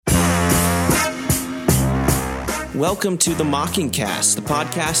Welcome to the Mockingcast, the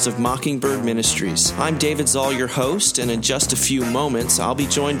podcast of Mockingbird Ministries. I'm David Zoll, your host, and in just a few moments, I'll be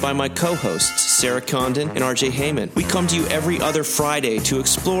joined by my co-hosts, Sarah Condon and RJ Heyman. We come to you every other Friday to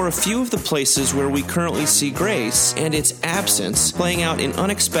explore a few of the places where we currently see grace and its absence playing out in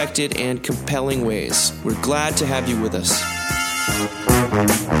unexpected and compelling ways. We're glad to have you with us.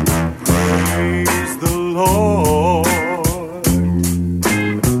 Praise the Lord.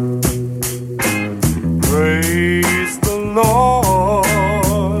 Praise the Lord.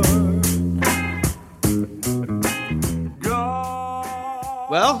 God.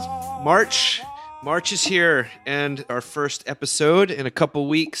 Well, March is here, and our first episode in a couple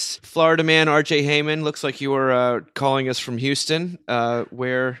weeks. Florida man RJ Heyman, looks like you are calling us from Houston,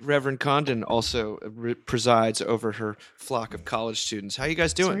 where Reverend Condon also presides over her flock of college students. How you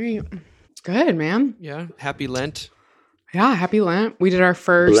guys doing? Sweet. Good, man. Yeah, happy Lent. Yeah, happy Lent. We did our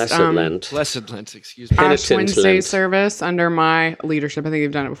first Blessed Lent, excuse me. Ash Wednesday service under my leadership. I think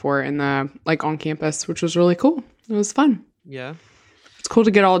you've done it before in the on campus, which was really cool. It was fun. Yeah. It's cool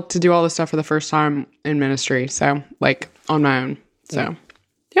to do all this stuff for the first time in ministry. So on my own. So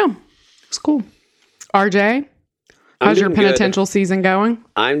yeah, it's cool. RJ, how's your penitential season going?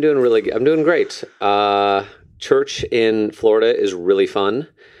 I'm doing great. Church in Florida is really fun.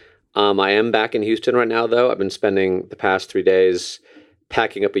 I am back in Houston right now, though. I've been spending the past 3 days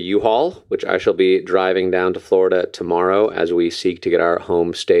packing up a U-Haul, which I shall be driving down to Florida tomorrow as we seek to get our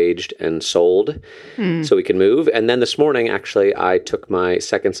home staged and sold so we can move. And then this morning, actually, I took my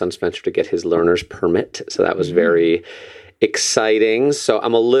second son, Spencer, to get his learner's permit. So that was very exciting. So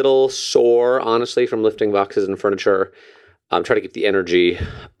I'm a little sore, honestly, from lifting boxes and furniture. I'm trying to keep the energy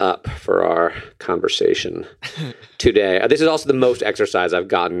up for our conversation today. This is also the most exercise I've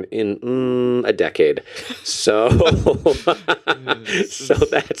gotten in a decade. So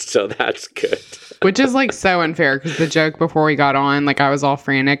that's good. Which is so unfair because the joke before we got on, I was all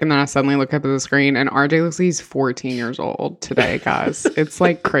frantic and then I suddenly look up at the screen and RJ looks like he's 14 years old today, guys. It's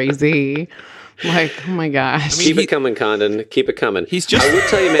crazy. Oh my gosh. Keep it coming, Condon. Keep it coming. I would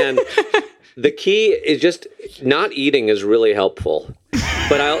tell you, man, the key is just not eating is really helpful.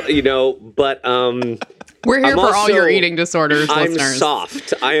 But we're here for all your eating disorders, I'm listeners.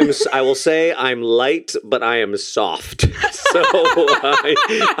 soft. I will say I'm light, but I am soft. So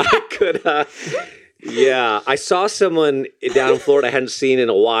I could. I saw someone down in Florida I hadn't seen in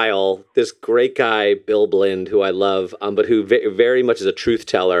a while. This great guy, Bill Blind, who I love, but who very much is a truth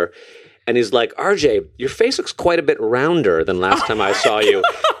teller. And he's like, RJ, your face looks quite a bit rounder than last time I saw you.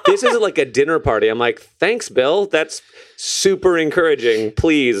 This isn't like a dinner party. I'm like, thanks, Bill. That's super encouraging.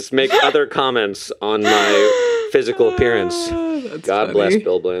 Please make other comments on my physical appearance. God funny. Bless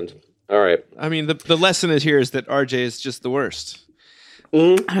Bill Blind. All right. I mean, the lesson is that RJ is just the worst.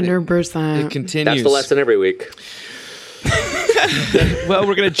 100%. It continues. That's the lesson every week. Well,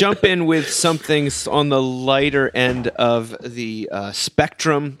 we're going to jump in with something on the lighter end of the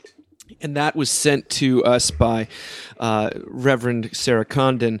spectrum. And that was sent to us by Reverend Sarah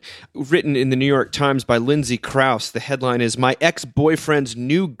Condon, written in the New York Times by Lindsay Krause. The headline is, "My ex-boyfriend's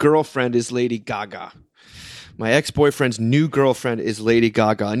new girlfriend is Lady Gaga." My ex-boyfriend's new girlfriend is Lady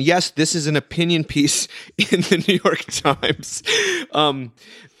Gaga. And yes, this is an opinion piece in the New York Times.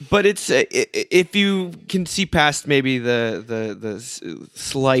 But it's if you can see past maybe the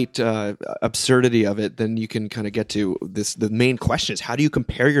slight absurdity of it, then you can kind of get to this. The main question is, how do you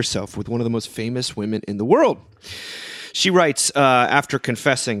compare yourself with one of the most famous women in the world? She writes, after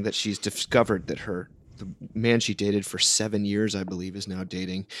confessing that she's discovered that the man she dated for 7 years, I believe, is now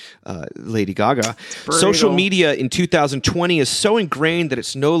dating Lady Gaga. Social media in 2020 is so ingrained that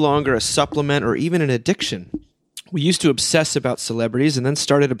it's no longer a supplement or even an addiction. We used to obsess about celebrities and then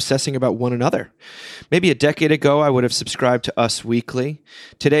started obsessing about one another. Maybe a decade ago, I would have subscribed to Us Weekly.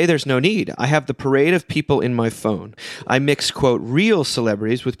 Today, there's no need. I have the parade of people in my phone. I mix, quote, real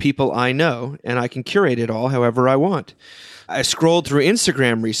celebrities with people I know, and I can curate it all however I want. I scrolled through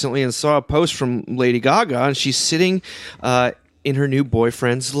Instagram recently and saw a post from Lady Gaga, and she's sitting in her new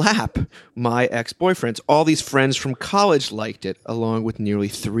boyfriend's lap, my ex-boyfriend's. All these friends from college liked it, along with nearly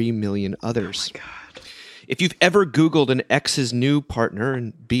 3 million others. Oh, my God. If you've ever Googled an ex's new partner,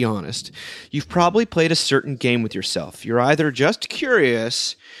 and be honest, you've probably played a certain game with yourself. You're either just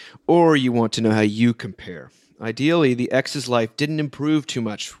curious or you want to know how you compare. Ideally, the ex's life didn't improve too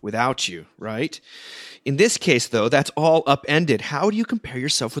much without you, right? In this case, though, that's all upended. How do you compare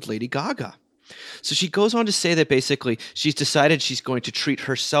yourself with Lady Gaga? So she goes on to say that basically she's decided she's going to treat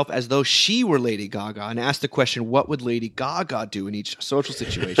herself as though she were Lady Gaga and ask the question, what would Lady Gaga do in each social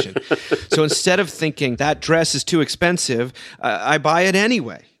situation? So instead of thinking that dress is too expensive, I buy it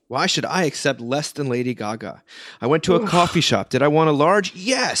anyway. Why should I accept less than Lady Gaga? I went to a coffee shop. Did I want a large?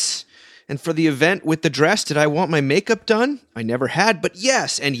 Yes. And for the event with the dress, did I want my makeup done? I never had, but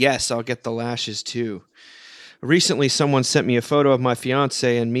yes. And yes, I'll get the lashes too. Recently, someone sent me a photo of my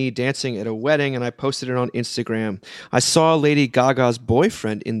fiance and me dancing at a wedding, and I posted it on Instagram. I saw Lady Gaga's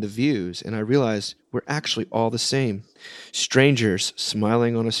boyfriend in the views, and I realized we're actually all the same. Strangers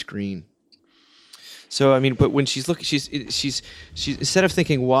smiling on a screen. So, I mean, but when she's looking, she's instead of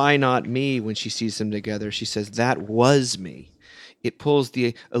thinking, why not me, when she sees them together, she says, that was me. It pulls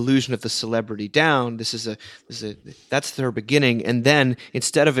the illusion of the celebrity down. That's their beginning. And then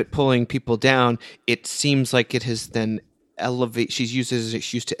instead of it pulling people down, it seems like it has then she's used as an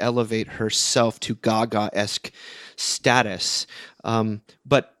excuse to elevate herself to Gaga-esque status.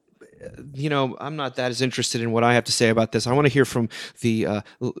 But I'm not that as interested in what I have to say about this. I want to hear from the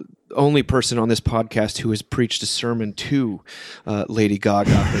only person on this podcast who has preached a sermon to Lady Gaga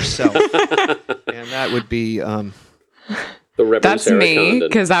herself. And that would be... That's Sarah me,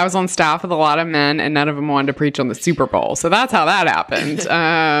 because I was on staff with a lot of men and none of them wanted to preach on the Super Bowl. So that's how that happened.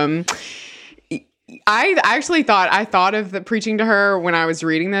 I actually thought of the preaching to her when I was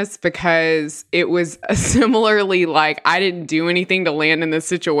reading this, because it was a similarly like I didn't do anything to land in this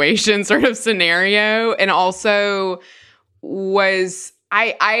situation sort of scenario. And also was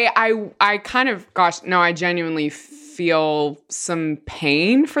I kind of, I genuinely feel some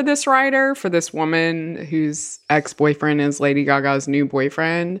pain for this writer, for this woman whose ex-boyfriend is Lady Gaga's new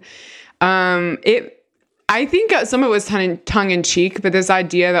boyfriend. I think some of it was tongue in cheek, but this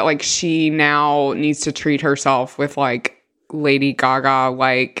idea that like she now needs to treat herself with like Lady Gaga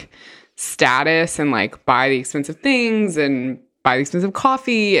like status and like buy the expensive things and buy the expensive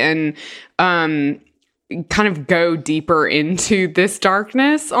coffee and kind of go deeper into this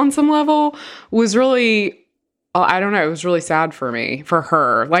darkness on some level was really, I don't know, it was really sad for me, for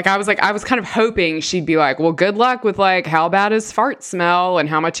her. Like, I was kind of hoping she'd be like, well, good luck with, like, how bad his fart smell and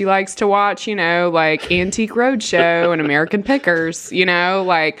how much he likes to watch, like, Antique Roadshow and American Pickers,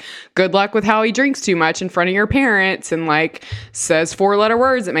 like, good luck with how he drinks too much in front of your parents and, like, says 4-letter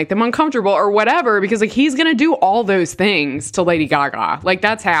words that make them uncomfortable or whatever, because, like, he's gonna do all those things to Lady Gaga. Like,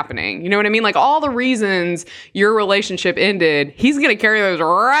 that's happening. You know what I mean? Like, all the reasons your relationship ended, he's gonna carry those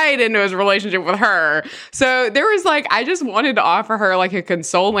right into his relationship with her. So there was like, I just wanted to offer her like a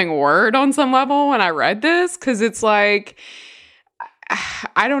consoling word on some level when I read this, because it's like,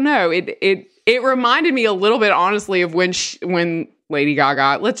 I don't know, it reminded me a little bit, honestly, of when Lady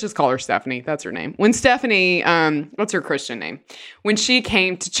Gaga, let's just call her Stephanie, that's her name. When Stephanie, what's her Christian name? When she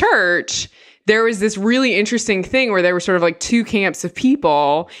came to church, there was this really interesting thing where there were sort of like two camps of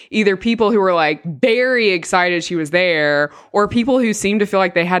people, either people who were like very excited she was there, or people who seemed to feel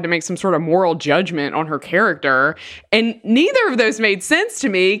like they had to make some sort of moral judgment on her character. And neither of those made sense to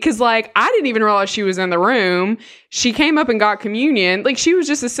me, because like I didn't even realize she was in the room. She came up and got communion. Like, she was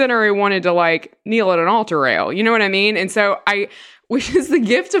just a sinner who wanted to like kneel at an altar rail. You know what I mean? And so which is the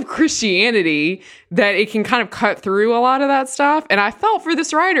gift of Christianity, that it can kind of cut through a lot of that stuff. And I felt for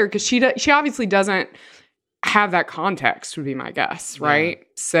this writer, because she obviously doesn't have that context, would be my guess, right? Yeah.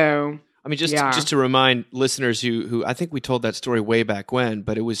 So, I mean, just to remind listeners who I think we told that story way back when,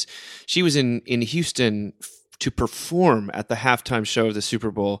 but she was in Houston to perform at the halftime show of the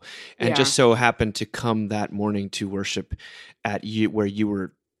Super Bowl, and just so happened to come that morning to worship at where you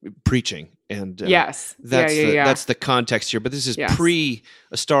were preaching. And yes, that's the context here. But this is pre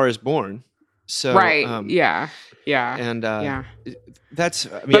A Star Is Born, so right, and that's.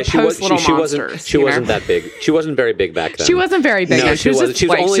 I mean, but she wasn't that big. She wasn't very big back then. She wasn't very big. No, she was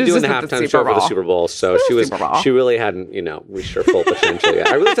only doing the halftime show for the Super Bowl, so she really hadn't reached her full potential yet.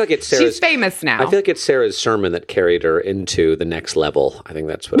 I really feel like it's Sarah's. She's famous now. I feel like it's Sarah's sermon that carried her into the next level. I think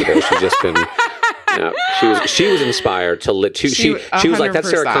that's what it is. She's just been. She was inspired to she was like, that's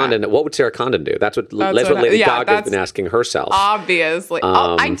Sarah Condon. What would Sarah Condon do? That's what Lady Gaga has been asking herself. Obviously.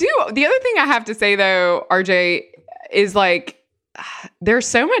 I do. The other thing I have to say though, RJ, is like, there's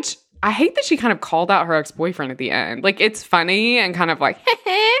so much. I hate that she kind of called out her ex-boyfriend at the end. Like, it's funny and kind of like,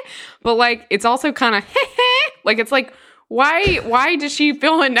 but like, it's also kind of like, it's like, why does she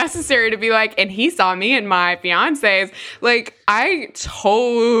feel it necessary to be like, and he saw me and my fiance's? Like, I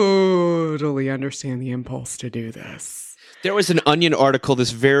totally understand the impulse to do this. There was an Onion article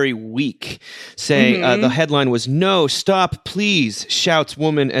this very week saying the headline was, "No, stop, please," shouts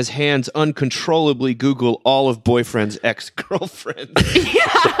woman as hands uncontrollably Google all of boyfriend's ex-girlfriends.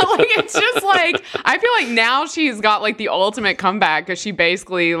 Yeah, like, it's just like, I feel like now she's got like the ultimate comeback, because she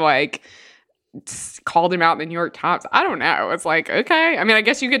basically like called him out in the New York Times. I don't know. It's like, okay. I mean, I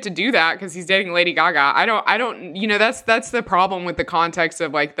guess you get to do that because he's dating Lady Gaga. I don't, that's the problem with the context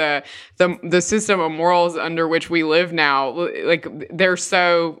of like the system of morals under which we live now. Like they're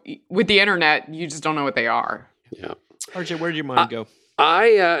so, with the internet, you just don't know what they are. Yeah. RJ, where did your mind go?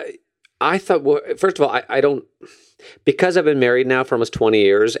 I thought, well, first of all, I don't, because I've been married now for almost 20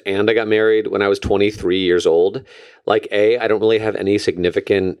 years and I got married when I was 23 years old, like I don't really have any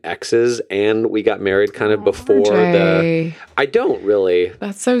significant exes and we got married kind of before RJ. I don't really.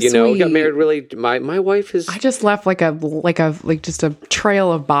 That's so you know, we sweet. got married really, my wife is. I just left like just a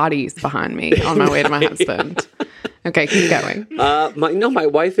trail of bodies behind me on my way to my husband. Okay, keep going. My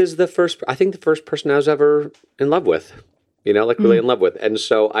wife is the first person I was ever in love with. Really in love with. And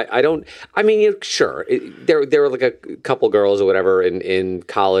so sure, there were like a couple girls or whatever in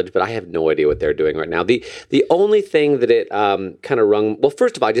college, but I have no idea what they're doing right now. The only thing that it kind of well,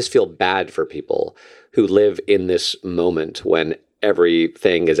 first of all, I just feel bad for people who live in this moment when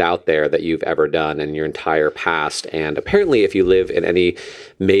everything is out there that you've ever done in your entire past. And apparently if you live in any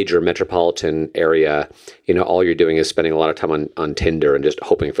major metropolitan area, all you're doing is spending a lot of time on Tinder and just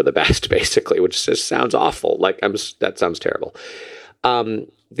hoping for the best, basically, which just sounds awful. That sounds terrible.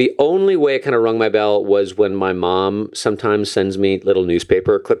 The only way it kind of rung my bell was when my mom sometimes sends me little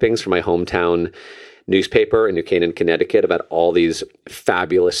newspaper clippings from my hometown newspaper in New Canaan, Connecticut, about all these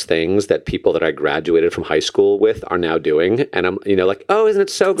fabulous things that people that I graduated from high school with are now doing. And I'm, like, oh, isn't it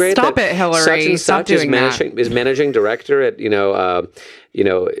so great? Stop it, Hillary. Such and Stop such doing is managing director at,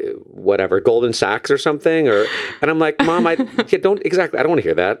 whatever, Goldman Sachs or something. And I'm like, Mom, I don't want to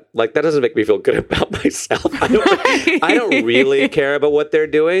hear that. Like, that doesn't make me feel good about myself. I don't really care about what they're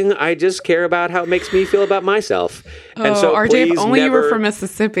doing. I just care about how it makes me feel about myself. And so RJ, if only you were from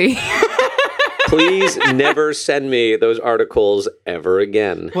Mississippi. Please never send me those articles ever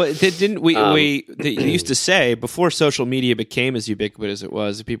again. Well, they used to say before social media became as ubiquitous as it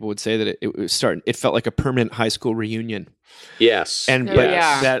was, people would say that it felt like a permanent high school reunion. Yes.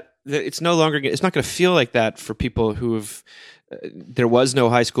 That it's no longer, it's not going to feel like that for people who have, there was no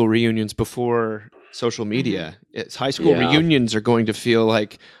high school reunions before social media. It's high school reunions are going to feel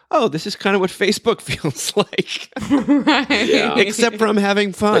like, oh, this is kind of what Facebook feels like. Right. Yeah. Except for I'm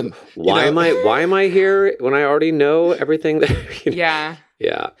having fun. Why am I here when I already know everything that Yeah.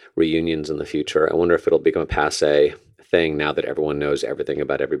 Yeah. Reunions in the future. I wonder if it'll become a passé thing now that everyone knows everything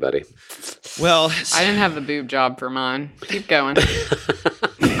about everybody. Well, I didn't have the boob job for mine. Keep going.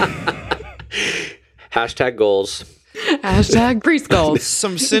 Hashtag goals. Hashtag priest goals.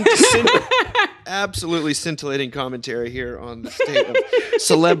 some absolutely scintillating commentary here on the state of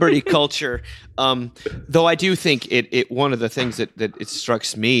celebrity culture. Though I do think it one of the things that it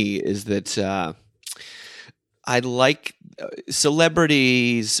strikes me is that I like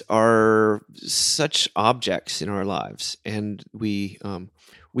celebrities are such objects in our lives, and we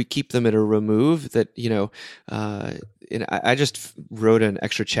keep them at a remove that and I just wrote an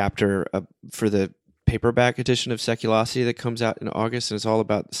extra chapter for the paperback edition of Seculosity that comes out in August, and it's all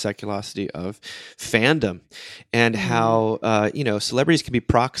about the seculosity of fandom and how celebrities can be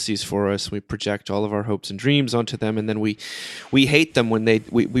proxies for us. We project all of our hopes and dreams onto them, and then we hate them when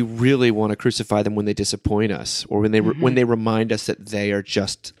we really want to crucify them when they disappoint us, or when they remind us that they are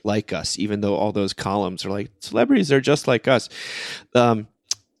just like us, even though all those columns are like celebrities are just like us. In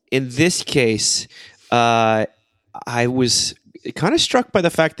this case, I was kind of struck by the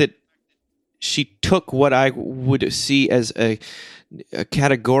fact that she took what I would see as a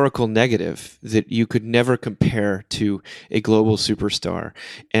categorical negative that you could never compare to a global superstar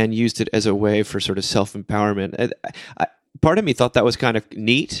and used it as a way for sort of self-empowerment. Part of me thought that was kind of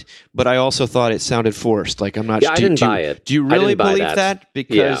neat, but I also thought it sounded forced. Like, I'm not sure. I didn't buy it. Do you really believe that?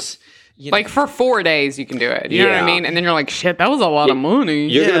 Because... Like for 4 days you can do it. You know what I mean? And then you're like, shit, that was a lot of money.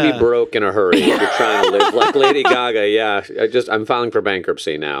 You're going to be broke in a hurry if you're trying to live like Lady Gaga. Yeah, I'm filing for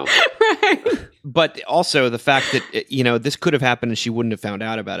bankruptcy now. Right. But also the fact that, this could have happened and she wouldn't have found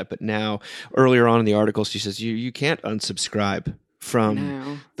out about it. But now, earlier on in the article, she says, you can't unsubscribe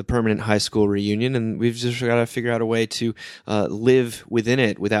from the permanent high school reunion. And we've just got to figure out a way to live within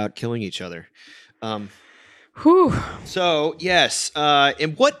it without killing each other. Whew. So, yes.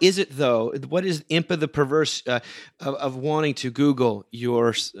 And what is it, though? What is impa the perverse of wanting to Google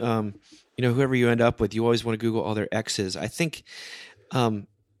your, whoever you end up with? You always want to Google all their exes. I think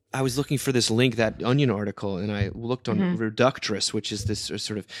I was looking for this link, that Onion article, and I looked on Reductress, which is this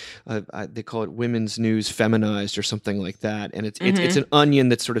sort of they call it women's news feminized or something like that, and it's an Onion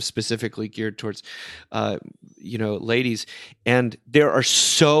that's sort of specifically geared towards ladies, and there are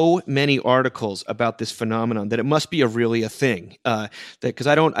so many articles about this phenomenon that it must be really a thing. Because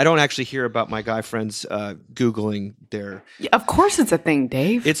I don't actually hear about my guy friends Googling their. Yeah, of course, it's a thing,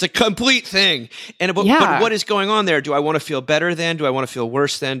 Dave. It's a complete thing, but what is going on there? Do I want to feel better then? Do I want to feel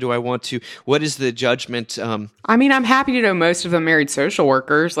worse then? Do I want to? What is the judgment? I mean, I'm happy to know most of them married social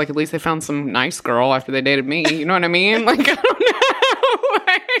workers. Like, at least they found some nice girl after they dated me. You know what I mean? Like, I don't know.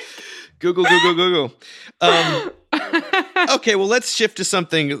 Google. Okay, well, let's shift to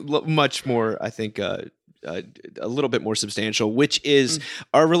something much more, I think, a little bit more substantial, which is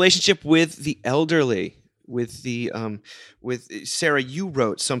our relationship with the elderly. With Sarah, you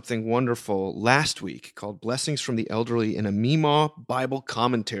wrote something wonderful last week called "Blessings from the Elderly" in a Meemaw Bible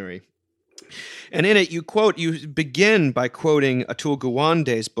Commentary, and in it you begin by quoting Atul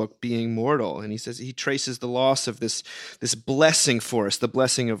Gawande's book "Being Mortal," and he says he traces the loss of this blessing for us, the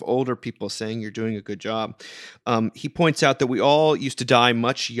blessing of older people, saying you're doing a good job. He points out that we all used to die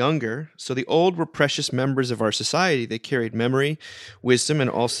much younger, so the old were precious members of our society. They carried memory, wisdom, and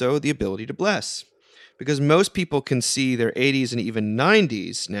also the ability to bless. Because most people can see their 80s and even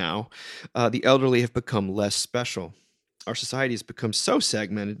 90s now, the elderly have become less special. Our society has become so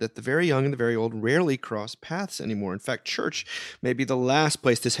segmented that the very young and the very old rarely cross paths anymore. In fact, church may be the last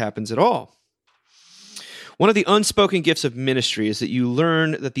place this happens at all. One of the unspoken gifts of ministry is that you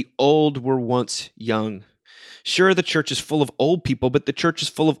learn that the old were once young. Sure, the church is full of old people, but the church is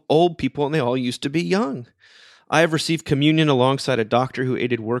full of old people and they all used to be young. I have received communion alongside a doctor who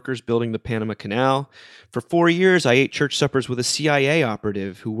aided workers building the Panama Canal. For 4 years, I ate church suppers with a CIA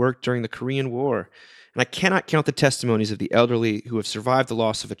operative who worked during the Korean War. And I cannot count the testimonies of the elderly who have survived the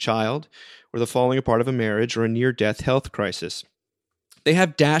loss of a child, or the falling apart of a marriage, or a near-death health crisis. They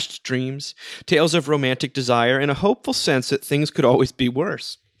have dashed dreams, tales of romantic desire, and a hopeful sense that things could always be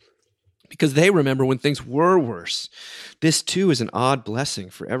worse. Because they remember when things were worse. This, too, is an odd blessing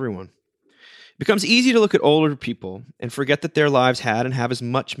for everyone. It becomes easy to look at older people and forget that their lives had and have as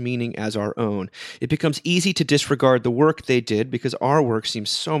much meaning as our own. It becomes easy to disregard the work they did because our work seems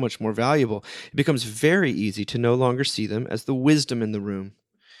so much more valuable. It becomes very easy to no longer see them as the wisdom in the room.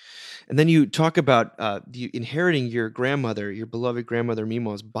 And then you talk about inheriting your beloved grandmother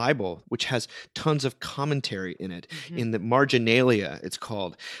Meemaw's Bible, which has tons of commentary in it, in the Marginalia, it's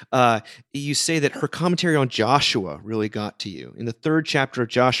called. You say that her commentary on Joshua really got to you. In the 3rd chapter of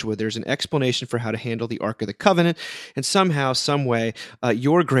Joshua, there's an explanation for how to handle the Ark of the Covenant, and somehow, some way,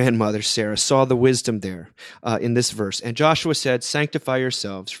 your grandmother, Sarah, saw the wisdom there in this verse. And Joshua said, "Sanctify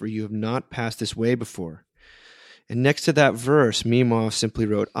yourselves, for you have not passed this way before." And next to that verse, Meemaw simply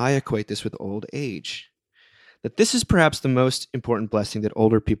wrote, "I equate this with old age." That this is perhaps the most important blessing that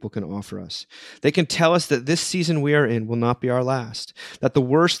older people can offer us. They can tell us that this season we are in will not be our last, that the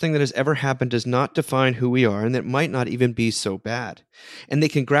worst thing that has ever happened does not define who we are, and that it might not even be so bad. And they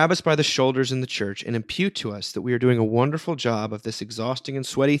can grab us by the shoulders in the church and impute to us that we are doing a wonderful job of this exhausting and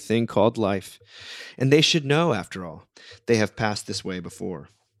sweaty thing called life. And they should know, after all, they have passed this way before.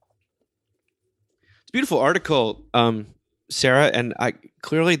 Beautiful article, Sarah, and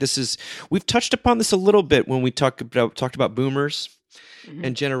clearly we've touched upon this a little bit when we talked about boomers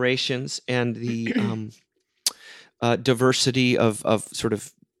and generations and the diversity of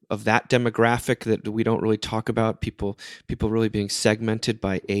that demographic that we don't really talk about, people really being segmented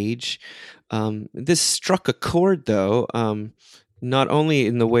by age. This struck a chord, though, not only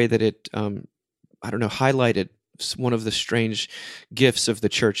in the way that it, highlighted one of the strange gifts of the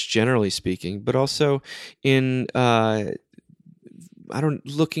church, generally speaking, but also in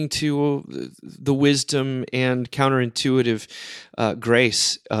looking to the wisdom and counterintuitive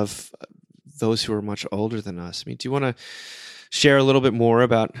grace of those who are much older than us. I mean, do you want to share a little bit more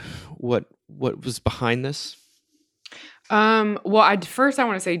about what was behind this? Well, first I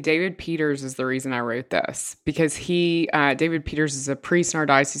want to say David Peters is the reason I wrote this, because David Peters is a priest in our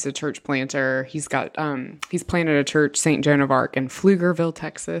diocese, a church planter. He's planted a church, St. Joan of Arc, in Pflugerville,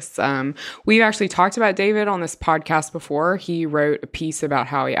 Texas. We've actually talked about David on this podcast before. He wrote a piece about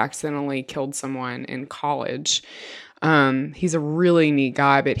how he accidentally killed someone in college. He's a really neat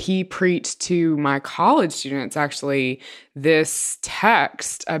guy, but he preached to my college students actually this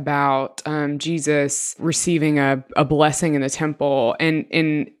text about Jesus receiving a blessing in the temple, and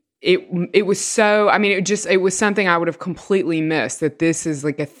it was so, I mean, it was something I would have completely missed, that this is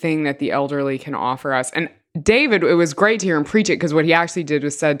like a thing that the elderly can offer us. And David, it was great to hear him preach it, because what he actually did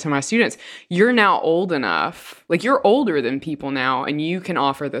was said to my students, you're now old enough, like you're older than people now, and you can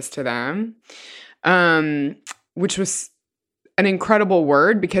offer this to them, which was an incredible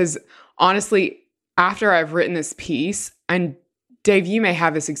word, because honestly, after I've written this piece, and Dave, you may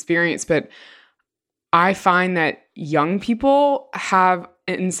have this experience, but I find that young people have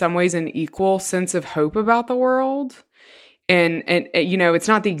in some ways an equal sense of hope about the world. And you know, it's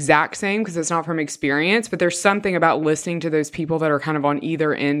not the exact same because it's not from experience, but there's something about listening to those people that are kind of on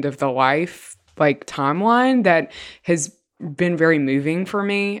either end of the life, like timeline, that has been very moving for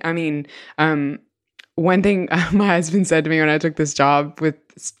me. I mean, one thing my husband said to me when I took this job with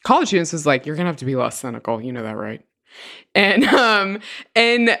college students was like, you're going to have to be less cynical. You know that, right? And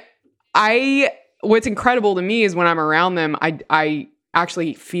what's incredible to me is when I'm around them, I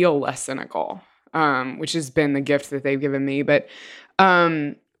actually feel less cynical. Which has been the gift that they've given me. But,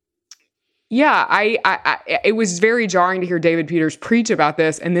 yeah, it was very jarring to hear David Peters preach about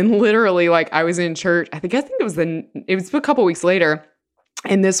this. And then literally, like, I was in church, I think it was a couple weeks later.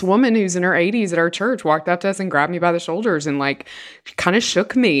 And this woman who's in her 80s at our church walked up to us and grabbed me by the shoulders and like kind of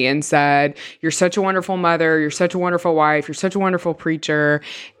shook me and said, you're such a wonderful mother. You're such a wonderful wife. You're such a wonderful preacher.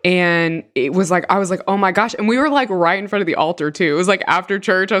 And it was like, I was like, oh my gosh. And we were like right in front of the altar too. It was like after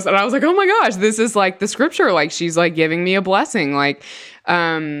church. I was like, oh my gosh, this is like the scripture. Like she's like giving me a blessing. Like,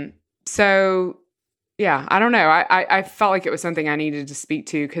 so yeah, I don't know. I felt like it was something I needed to speak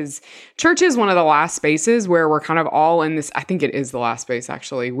to, because church is one of the last spaces where we're kind of all in this. I think it is the last space,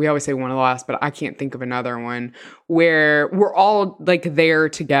 actually. We always say one of the last, but I can't think of another one where we're all like there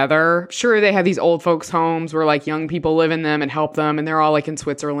together. Sure, they have these old folks' homes where like young people live in them and help them, and they're all like in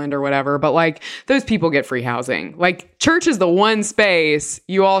Switzerland or whatever. But like those people get free housing. Like church is the one space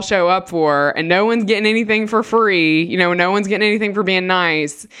you all show up for, and no one's getting anything for free. You know, no one's getting anything for being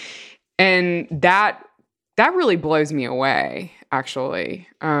nice. And that really blows me away, actually,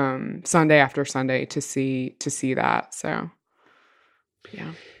 Sunday after Sunday to see that. So,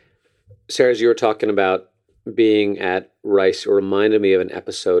 yeah. Sarah, as you were talking about being at Rice, it reminded me of an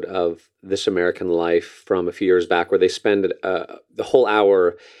episode of This American Life from a few years back where they spend the whole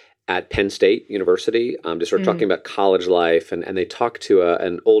hour at Penn State University, just sort of talking about college life. And they talk to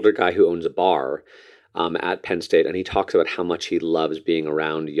an older guy who owns a bar at Penn State, and he talks about how much he loves being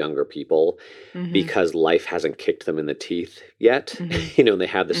around younger people because life hasn't kicked them in the teeth yet. You know, and they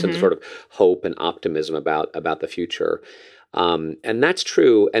have this sort of hope and optimism about the future, and that's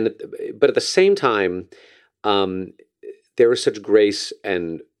true. But at the same time, there is such grace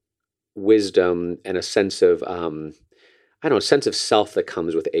and wisdom and a sense of a sense of self that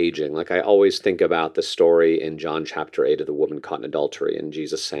comes with aging. Like I always think about the story in John chapter 8 of the woman caught in adultery, and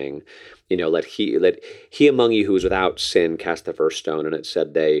Jesus saying, you know, let he among you who is without sin cast the first stone. And it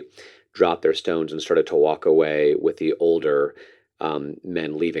said they dropped their stones and started to walk away, with the older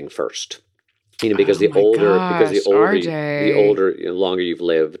men leaving first. You know, because the older, longer you've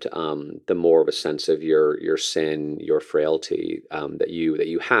lived, the more of a sense of your sin, your frailty that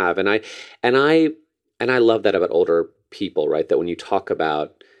you have. And I love that about older people, right? That when you talk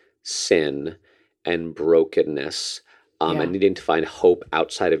about sin and brokenness and needing to find hope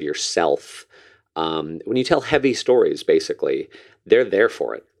outside of yourself, when you tell heavy stories, basically, they're there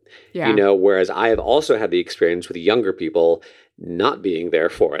for it. Yeah. You know, whereas I have also had the experience with younger people not being there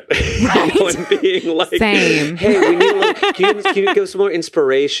for it. Right. You know, and being like, same. Hey, we need can you give us some more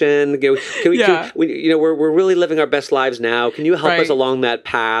inspiration? We're really living our best lives now. Can you help us along that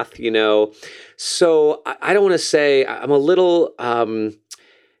path? You know, so I don't want to say I'm a little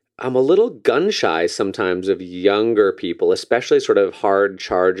gun shy sometimes of younger people, especially sort of hard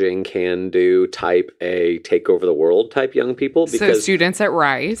charging, can do type A, take over the world type young people. Because so students at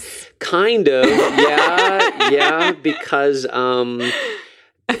Rice, kind of, yeah, because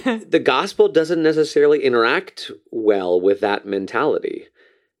the gospel doesn't necessarily interact well with that mentality,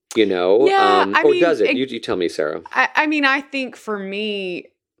 you know, does it? You tell me, Sarah. I mean, I think for me,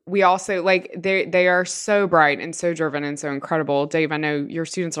 we also like they are so bright and so driven and so incredible. Dave, I know your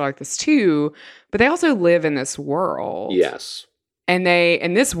students are like this too, but they also live in this world. Yes. And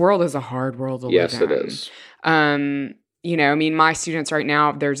this world is a hard world to live in. Yes, it is. You know, I mean, my students right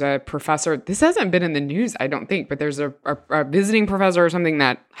now, there's a professor, this hasn't been in the news, I don't think, but there's a visiting professor or something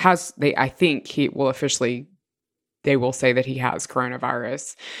that I think he will officially, they will say that he has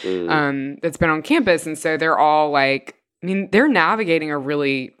coronavirus that's been on campus. And so they're all like, I mean, they're navigating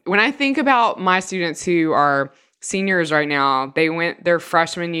when I think about my students who are seniors right now, they went their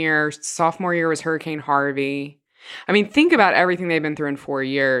freshman year, sophomore year was Hurricane Harvey. I mean, think about everything they've been through in 4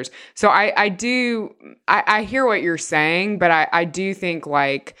 years. So I hear what you're saying, but I do think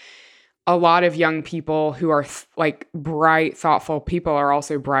like a lot of young people who are like bright, thoughtful people are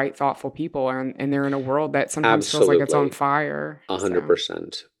also bright, thoughtful people, and they're in a world that sometimes feels like it's on fire.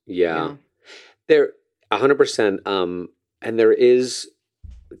 100%. Yeah. There, 100%. And there is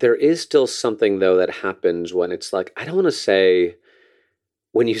still something though that happens when it's like, I don't want to say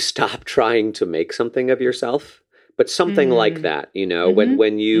when you stop trying to make something of yourself, but something like that, you know,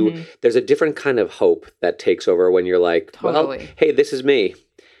 when you, there's a different kind of hope that takes over when you're like, well, hey, this is me.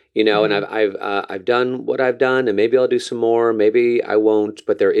 You know, and I've done what I've done, and maybe I'll do some more, maybe I won't.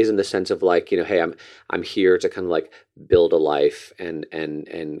 But there isn't the sense of like, you know, hey, I'm here to kind of like build a life and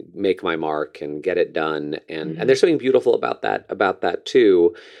make my mark and get it done, and there's something beautiful about that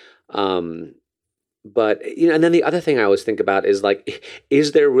too. But you know, and then the other thing I always think about is like,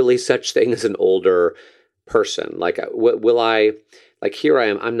 is there really such thing as an older person? Like, will I? Like here I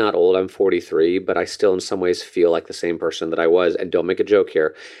am, I'm not old, I'm 43, but I still in some ways feel like the same person that I was, and don't make a joke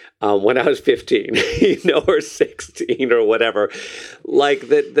here, when I was 15, you know, or 16 or whatever. Like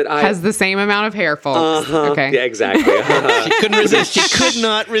that I... Has the same amount of hair, folks. Okay. Yeah, exactly. She couldn't resist. She could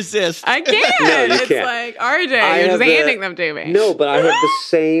not resist. I can't. No, you it's can't. like, RJ, you're just handing them to me. No, but I have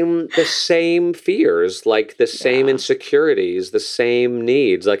the same fears, like the same insecurities, the same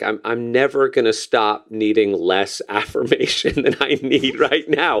needs. Like I'm never going to stop needing less affirmation than I need right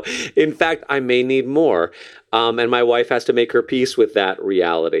now. In fact, I may need more. And my wife has to make her peace with that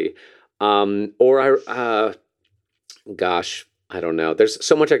reality. Gosh, I don't know. There's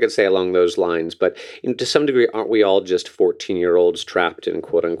so much I could say along those lines, but to some degree, aren't we all just 14-year-olds trapped in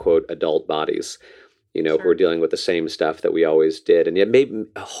quote unquote adult bodies, you know, who are dealing with the same stuff that we always did? And yet maybe,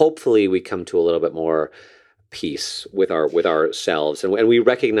 hopefully we come to a little bit more peace with ourselves. And we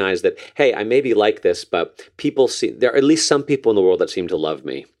recognize that, hey, I may be like this, but there are at least some people in the world that seem to love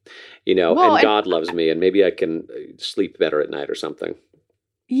me, you know, and God loves me, and maybe I can sleep better at night or something.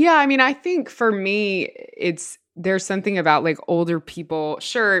 Yeah, I mean, I think for me, there's something about like older people.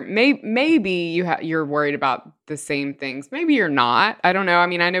 Sure, maybe you're worried about the same things. Maybe you're not. I don't know. I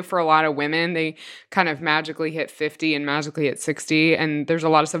mean, I know for a lot of women, they kind of magically hit 50 and magically hit 60, and there's a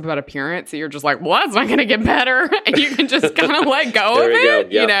lot of stuff about appearance that you're just like, well, that's not going to get better, and you can just kind of let go of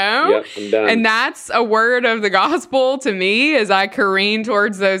it, you know? Yep, I'm done. And that's a word of the gospel to me as I careen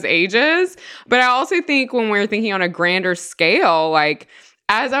towards those ages. But I also think when we're thinking on a grander scale, like,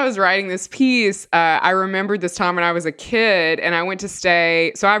 as I was writing this piece, I remembered this time when I was a kid and I went to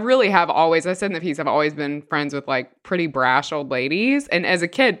stay. So I really have always, I said in the piece, I've always been friends with like pretty brash old ladies. And as a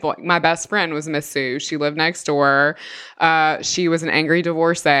kid, my best friend was Miss Sue. She lived next door. She was an angry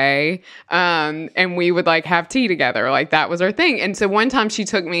divorcee. And we would like have tea together. Like that was our thing. And so one time she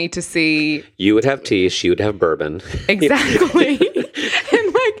took me to see. You would have tea. She would have bourbon. Exactly.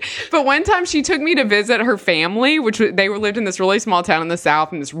 But one time she took me to visit her family, they lived in this really small town in the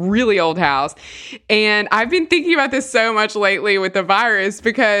South in this really old house. And I've been thinking about this so much lately with the virus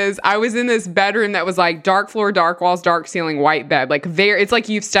because I was in this bedroom that was like dark floor, dark walls, dark ceiling, white bed. Like it's like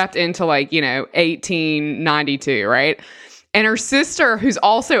you've stepped into like, you know, 1892, right? And her sister, who's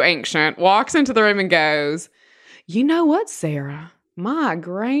also ancient, walks into the room and goes, "You know what, Sarah? My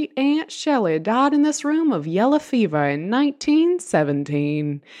great Aunt Shelley died in this room of yellow fever in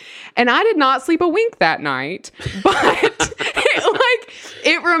 1917. And I did not sleep a wink that night. But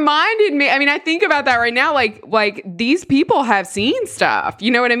it reminded me, I mean, I think about that right now, like these people have seen stuff,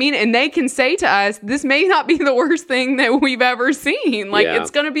 you know what I mean? And they can say to us, this may not be the worst thing that we've ever seen. Like,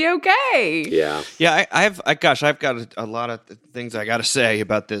 it's going to be okay. Yeah. Yeah, I've got a lot of things I got to say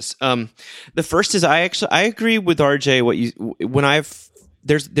about this. The first is I agree with RJ.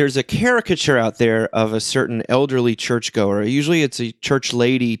 There's a caricature out there of a certain elderly churchgoer. Usually it's a church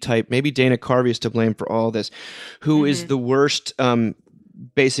lady type. Maybe Dana Carvey is to blame for all this, who is the worst.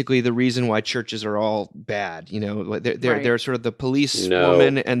 Basically, the reason why churches are all bad. You know, they're sort of the police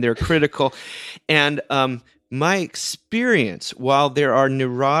woman, and they're critical. And my experience, while there are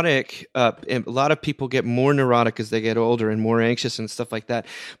neurotic, and a lot of people get more neurotic as they get older and more anxious and stuff like that.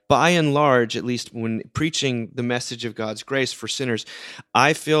 By and large, at least when preaching the message of God's grace for sinners,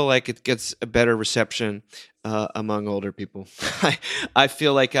 I feel like it gets a better reception among older people. I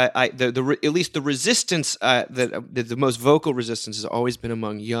feel like at least the resistance, the most vocal resistance has always been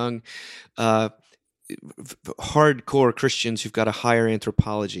among young, hardcore Christians who've got a higher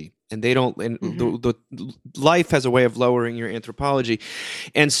anthropology. And they don't. And the life has a way of lowering your anthropology,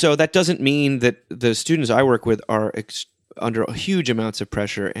 and so that doesn't mean that the students I work with are under huge amounts of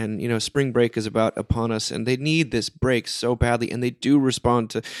pressure, and spring break is about upon us, and they need this break so badly, and they do respond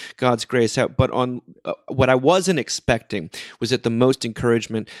to God's grace out. But on what I wasn't expecting was that the most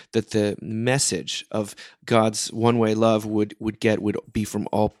encouragement that the message of God's one-way love would be from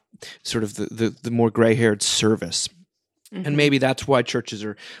all sort of the more gray-haired service. And maybe that's why churches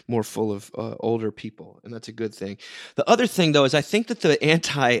are more full of older people, and that's a good thing. The other thing, though, is I think that the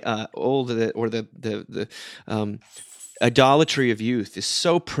anti-old or the idolatry of youth is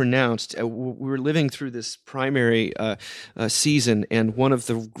so pronounced. We were living through this primary season, and one of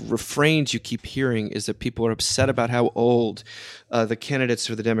the refrains you keep hearing is that people are upset about how old the candidates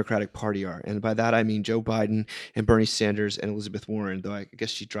for the Democratic Party are. And by that I mean Joe Biden and Bernie Sanders and Elizabeth Warren, though I guess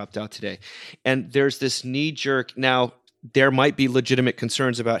she dropped out today. And there's this knee-jerk now. There might be legitimate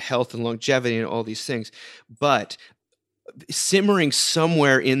concerns about health and longevity and all these things, but simmering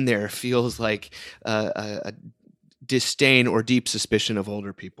somewhere in there feels like a disdain or deep suspicion of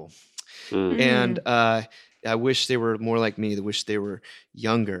older people. And I wish they were more like me. I wish they were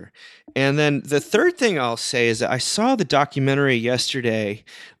younger. And then the third thing I'll say is that I saw the documentary yesterday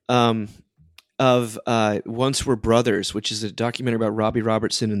of Once We're Brothers, which is a documentary about Robbie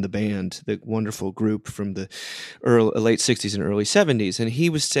Robertson and the band, the wonderful group from the late 60s and early 70s. And he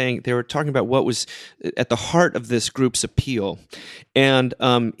was saying, they were talking about what was at the heart of this group's appeal. And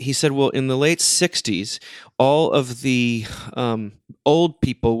he said, well, in the late 60s, all of the old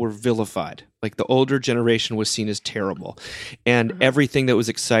people were vilified. Like the older generation was seen as terrible, and everything that was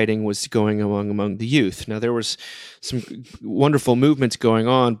exciting was going among the youth. Now there was some wonderful movements going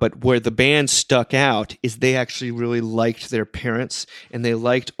on, but where the band stuck out is they actually really liked their parents, and they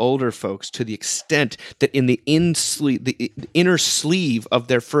liked older folks to the extent that in the inner sleeve of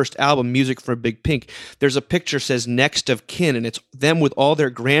their first album, Music for Big Pink, there's a picture says next of kin, and it's them with all their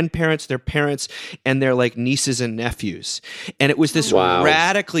grandparents, their parents, and their like nieces and nephews. And it was this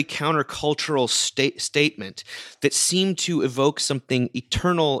radically countercultural statement that seemed to evoke something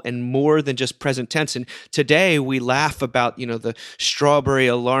eternal and more than just present tense. And today we laugh about, the strawberry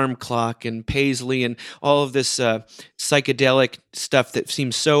alarm clock and Paisley and all of this psychedelic stuff that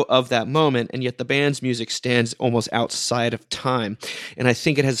seems so of that moment, and yet the band's music stands almost outside of time. And I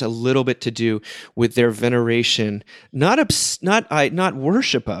think it has a little bit to do with their veneration, not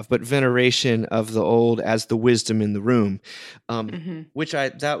worship of, but veneration of the old as the wisdom in the room, which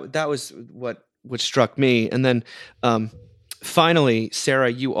that was what struck me. And then finally,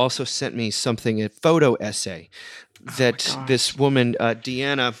 Sarah, you also sent me something, a photo essay that this woman,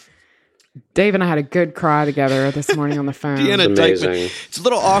 Deanna. Dave and I had a good cry together this morning on the phone. Deanna Dykeman. It's a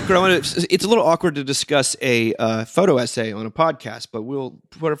little awkward. It's a little awkward to discuss a photo essay on a podcast, but we'll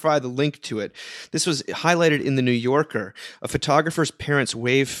provide the link to it. This was highlighted in the New Yorker. A photographer's parents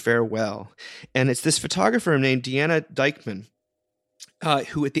wave farewell, and it's this photographer named Deanna Dykeman.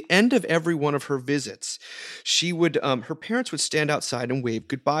 Who at the end of every one of her visits, she would her parents would stand outside and wave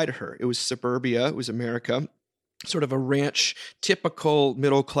goodbye to her. It was suburbia, it was America, sort of a ranch, typical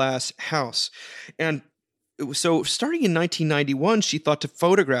middle-class house. And so starting in 1991, she thought to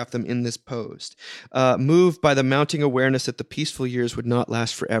photograph them in this pose, moved by the mounting awareness that the peaceful years would not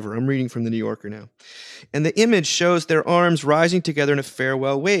last forever. I'm reading from the New Yorker now. And the image shows their arms rising together in a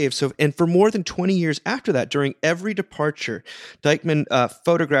farewell wave. And for more than 20 years after that, during every departure, Dykeman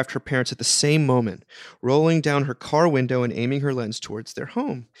photographed her parents at the same moment, rolling down her car window and aiming her lens towards their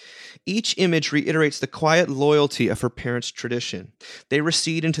home. Each image reiterates the quiet loyalty of her parents' tradition. They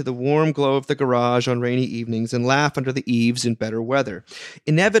recede into the warm glow of the garage on rainy evenings and laugh under the eaves in better weather.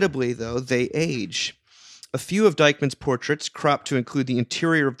 Inevitably, though, they age. A few of Dykeman's portraits, cropped to include the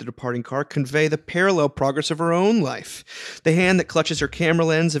interior of the departing car, convey the parallel progress of her own life. The hand that clutches her camera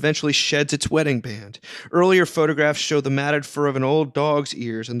lens eventually sheds its wedding band. Earlier photographs show the matted fur of an old dog's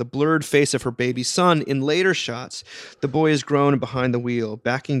ears and the blurred face of her baby son. In later shots, the boy is grown and behind the wheel,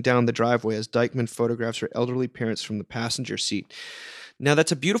 backing down the driveway as Dykeman photographs her elderly parents from the passenger seat. Now,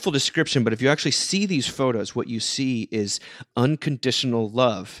 that's a beautiful description, but if you actually see these photos, what you see is unconditional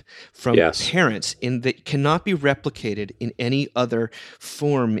love from parents that cannot be replicated in any other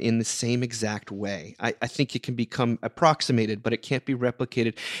form in the same exact way. I think it can become approximated, but it can't be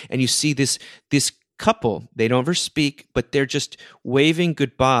replicated. And you see this couple, they don't ever speak, but they're just waving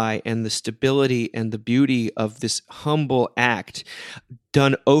goodbye, and the stability and the beauty of this humble act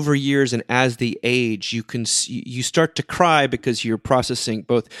done over years, and as they age, you start to cry because you're processing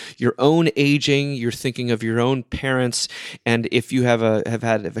both your own aging, you're thinking of your own parents, and if you have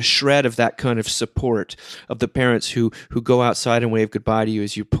had a shred of that kind of support of the parents who go outside and wave goodbye to you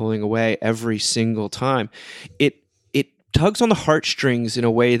as you're pulling away every single time, it tugs on the heartstrings in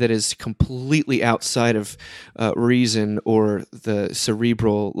a way that is completely outside of reason or the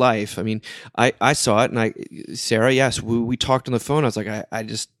cerebral life. I mean, I saw it, and Sarah, yes, we talked on the phone. I was like,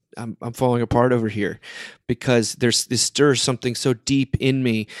 I'm falling apart over here because this stirs something so deep in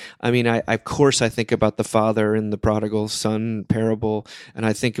me. I mean, of course I think about the father in the prodigal son parable, and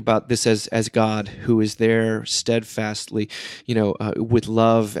I think about this as God who is there steadfastly, with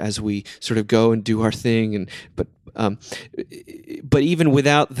love as we sort of go and do our thing. But even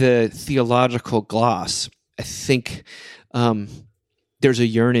without the theological gloss, I think there's a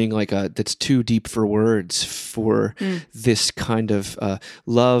yearning that's too deep for words for this kind of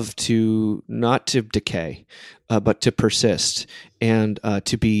love to not to decay, but to persist and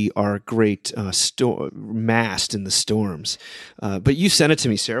to be our great mast in the storms. But you sent it to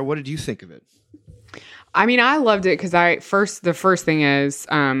me, Sarah. What did you think of it? I mean, I loved it because the first thing is,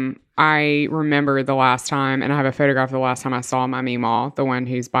 I remember the last time, and I have a photograph of the last time I saw my Meemaw, the one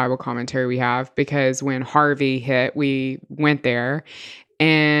whose Bible commentary we have, because when Harvey hit, we went there,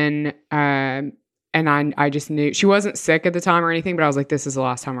 and I just knew she wasn't sick at the time or anything, but I was like, this is the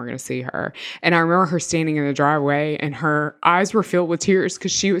last time we're going to see her. And I remember her standing in the driveway, and her eyes were filled with tears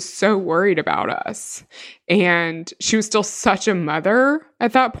because she was so worried about us. And she was still such a mother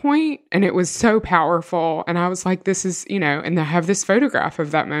at that point, and it was so powerful. And I was like, this is, and I have this photograph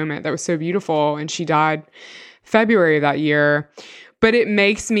of that moment that was so beautiful. And she died February of that year. But it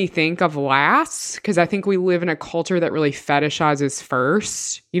makes me think of last, because I think we live in a culture that really fetishizes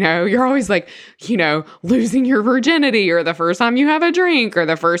first. You're always like, losing your virginity, or the first time you have a drink, or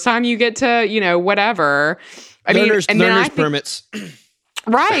the first time you get to, whatever. Learner's permits.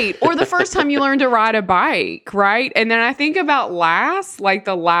 Right. Or the first time you learn to ride a bike, right? And then I think about last,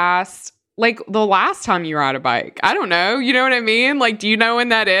 the last time you ride a bike. I don't know. You know what I mean? Do you know when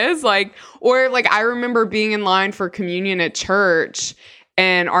that is? I remember being in line for communion at church,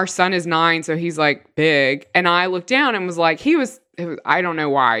 and our son is 9, so he's big. And I looked down and was like, I don't know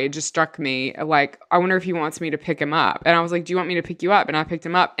why. It just struck me. I wonder if he wants me to pick him up. And I was like, do you want me to pick you up? And I picked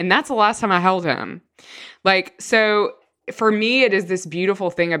him up. And that's the last time I held him. So for me, it is this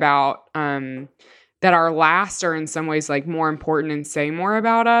beautiful thing about, that our last are in some ways more important and say more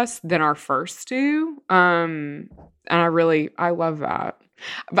about us than our first do. And I love that.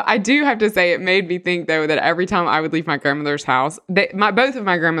 But I do have to say, it made me think though that every time I would leave my grandmother's house, both of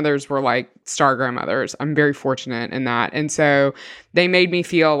my grandmothers were star grandmothers. I'm very fortunate in that. And so they made me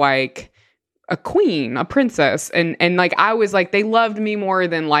feel like a queen, a princess. And I was they loved me more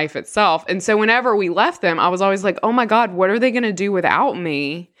than life itself. And so whenever we left them, I was always like, oh my God, what are they going to do without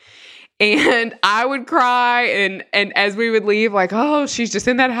me? And I would cry, and as we would leave, oh, she's just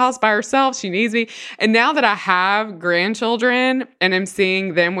in that house by herself. She needs me. And now that I have grandchildren and I'm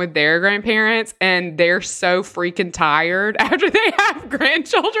seeing them with their grandparents, and they're so freaking tired after they have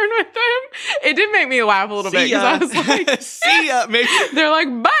grandchildren with them, it did make me laugh a little bit, because I was like, see ya. Maybe they're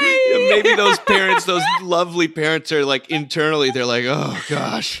like, bye. Maybe those parents, those lovely parents, are internally, they're like, oh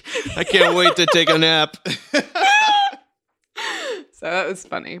gosh, I can't wait to take a nap. So that was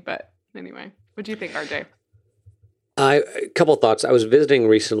funny, but. Anyway, what do you think, RJ? A couple of thoughts. I was visiting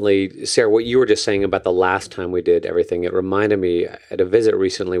recently, Sarah, what you were just saying about the last time we did everything. It reminded me, I had a visit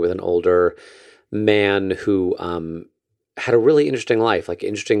recently with an older man who had a really interesting life,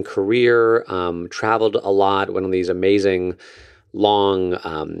 interesting career, traveled a lot, went on these amazing long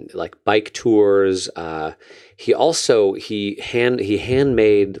bike tours. He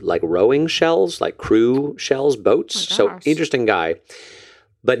handmade rowing shells, crew shells, boats. Oh, so interesting guy.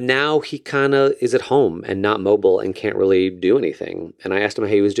 But now he kind of is at home and not mobile and can't really do anything. And I asked him how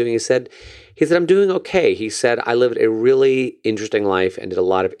he was doing. He said, I'm doing okay. He said, I lived a really interesting life and did a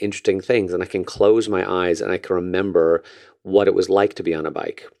lot of interesting things. And I can close my eyes and I can remember what it was like to be on a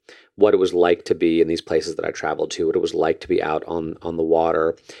bike, what it was like to be in these places that I traveled to, what it was like to be out on the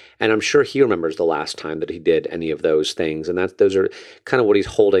water. And I'm sure he remembers the last time that he did any of those things. And those are kind of what he's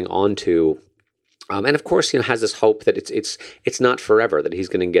holding on to. And of course, has this hope that it's not forever, that he's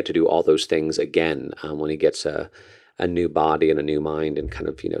going to get to do all those things again when he gets a new body and a new mind and kind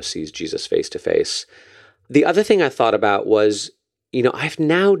of, sees Jesus face to face. The other thing I thought about was, I've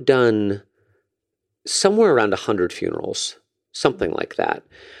now done somewhere around 100 funerals, something like that.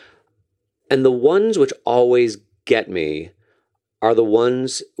 And the ones which always get me are the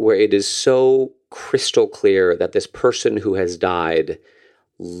ones where it is so crystal clear that this person who has died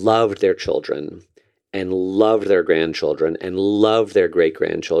loved their children and loved their grandchildren and loved their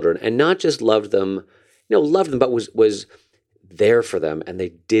great-grandchildren, and not just loved them, but was there for them, and they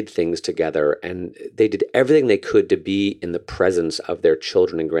did things together, and they did everything they could to be in the presence of their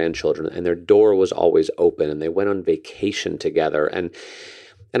children and grandchildren, and their door was always open, and they went on vacation together. And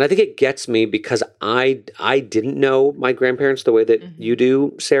I think it gets me because I didn't know my grandparents the way that you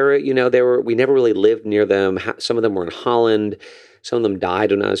do, Sarah. You know, we never really lived near them. Some of them were in Holland. Some of them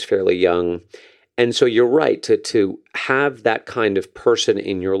died when I was fairly young. And so you're right, to have that kind of person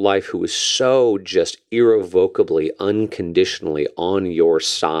in your life who is so just irrevocably, unconditionally on your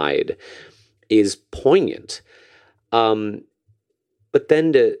side is poignant. But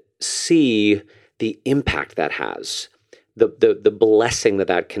then to see the impact that has, the blessing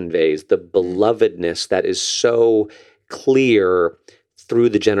that conveys, the belovedness that is so clear through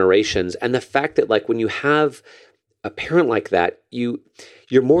the generations, and the fact that, like, when you have a parent like that,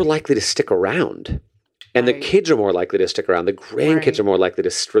 you're more likely to stick around. And the kids are more likely to stick around. The grandkids are more likely to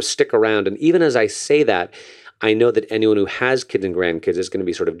stick around. And even as I say that, I know that anyone who has kids and grandkids is going to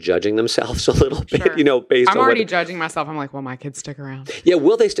be sort of judging themselves a little bit, you know, based on I'm already judging myself. I'm like, well, my kids stick around. Yeah,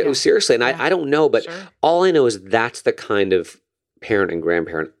 will they stick? Seriously. And I don't know, but all I know is that's the kind of parent and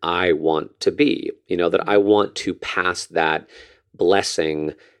grandparent I want to be, you know, that I want to pass that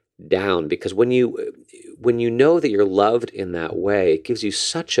blessing down, because when you know that you're loved in that way, it gives you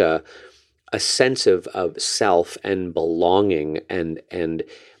such a sense of self and belonging, and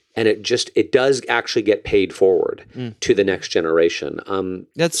it does actually get paid forward to the next generation.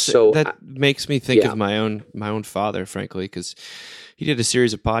 That makes me think of my own father, frankly, because he did a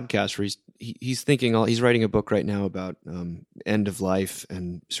series of podcasts where he's writing a book right now about end of life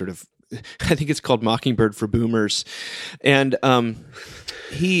and sort of, I think it's called Mockingbird for Boomers, and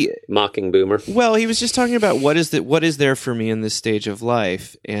Mocking Boomer. Well, he was just talking about what is there for me in this stage of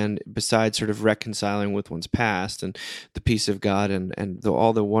life, and besides sort of reconciling with one's past and the peace of God and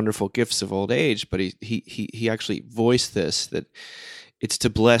all the wonderful gifts of old age. But he actually voiced this, that it's to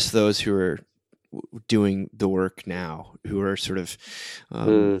bless those who are doing the work now, who are sort of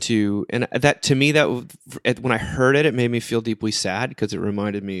and that, to me, that when I heard it made me feel deeply sad, because it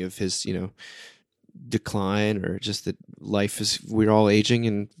reminded me of his, you know, decline, or just that we're all aging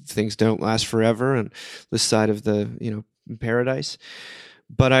and things don't last forever, and this side of the, you know, paradise.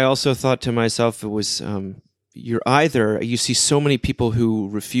 But I also thought to myself, it was you see so many people who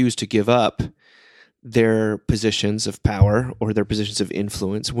refuse to give up their positions of power or their positions of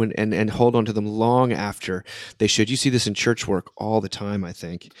influence and hold on to them long after they should. You see this in church work all the time, I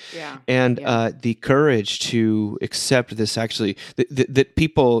think. Yeah. And the courage to accept this, actually, that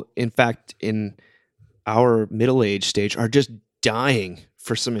people, in fact, in our middle-age stage are just dying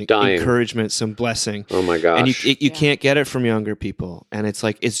for some encouragement, some blessing. Oh my gosh. And you can't get it from younger people. And it's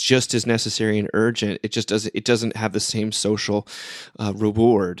like, it's just as necessary and urgent. It just doesn't have the same social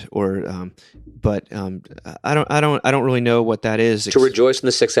reward, or but I don't really know what that is. To rejoice in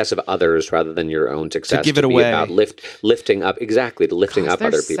the success of others rather than your own success. To give it away. About lifting up, exactly, to lifting up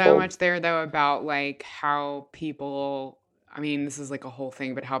other people. There's so much there, though, about like how people, I mean, this is like a whole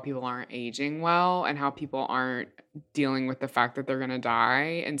thing, but how people aren't aging well, and how people aren't dealing with the fact that they're going to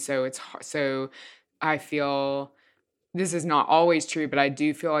die. And so I feel this is not always true, but I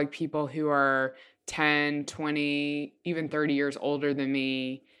do feel like people who are 10, 20, even 30 years older than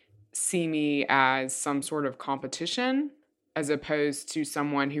me see me as some sort of competition, as opposed to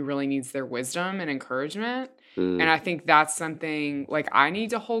someone who really needs their wisdom and encouragement. And I think that's something like I need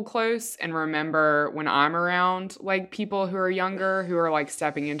to hold close and remember when I'm around like people who are younger, who are like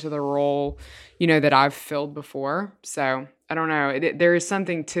stepping into the role, you know, that I've filled before. So I don't know. There is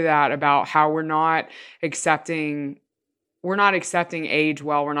something to that about how we're not accepting age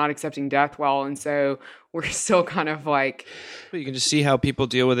well, we're not accepting death well. And so we're still kind of like, well, you can just see how people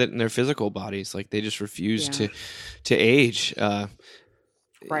deal with it in their physical bodies. Like they just refuse to age.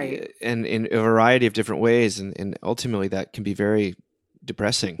 Right. And in a variety of different ways. And ultimately that can be very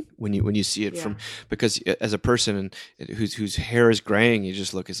depressing when you see it from, because as a person whose hair is graying, you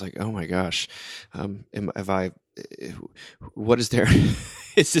just look, it's like, oh my gosh, what is there?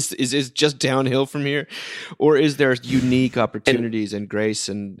 Is this just downhill from here? Or is there unique opportunities and grace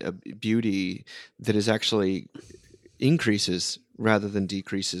and beauty that is actually increases rather than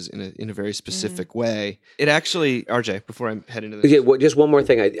decreases in a very specific way? It actually, RJ, before I head into this. Yeah, well, just one more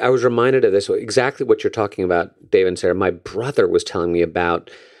thing. I was reminded of this, exactly what you're talking about, Dave and Sarah. My brother was telling me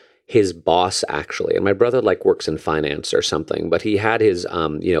about his boss, actually. And my brother works in finance or something, but he had his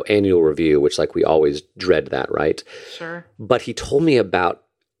annual review, which we always dread that, right? Sure. But he told me about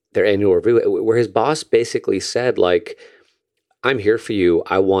their annual review where his boss basically said, I'm here for you.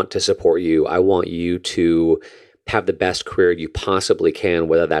 I want to support you. I want you to have the best career you possibly can,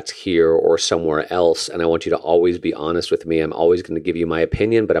 whether that's here or somewhere else. And I want you to always be honest with me. I'm always going to give you my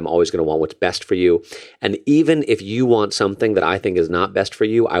opinion, but I'm always going to want what's best for you. And even if you want something that I think is not best for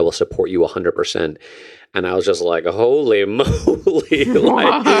you, I will support you 100%. And I was just like, holy moly.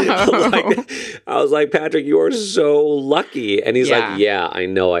 I was like, Patrick, you are so lucky. And he's like, yeah, I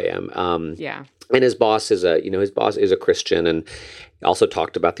know I am. Yeah. And his boss is a Christian, and also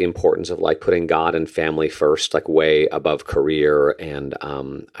talked about the importance of like putting God and family first, like way above career. And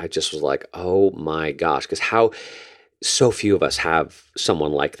I just was like, oh my gosh, because how so few of us have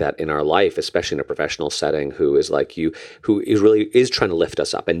someone like that in our life, especially in a professional setting, who is like you, who is really trying to lift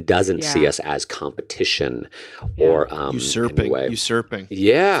us up and doesn't see us as competition or usurping.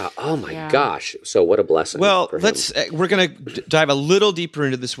 Yeah. Oh my gosh. So what a blessing. Well, we're going to dive a little deeper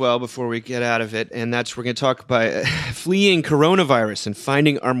into this before we get out of it. And we're going to talk about Fleeing Coronavirus and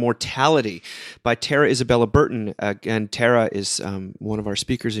Finding Our Mortality by Tara Isabella Burton. And Tara is one of our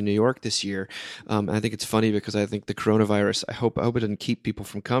speakers in New York this year. I think it's funny because I think the coronavirus, I hope it doesn't keep people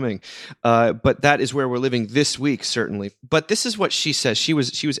from coming. But that is where we're living this week, certainly. But this is what she says. She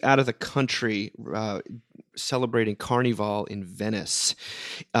was out of the country celebrating Carnival in Venice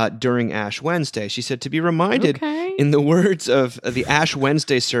during Ash Wednesday. She said, to be reminded in the words of the Ash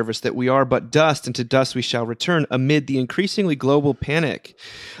Wednesday service that we are but dust, and to dust we shall return, amid the increasingly global panic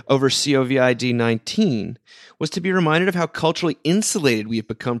over COVID-19, was to be reminded of how culturally insulated we have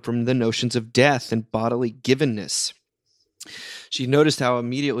become from the notions of death and bodily givenness. She noticed how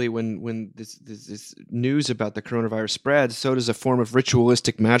immediately when this news about the coronavirus spreads, so does a form of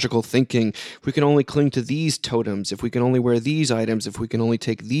ritualistic magical thinking. If we can only cling to these totems, if we can only wear these items, if we can only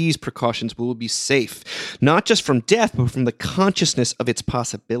take these precautions, we will be safe. Not just from death, but from the consciousness of its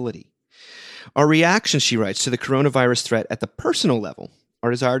possibility. Our reaction, she writes, to the coronavirus threat at the personal level, our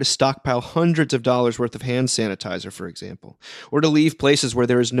desire to stockpile hundreds of dollars worth of hand sanitizer, for example, or to leave places where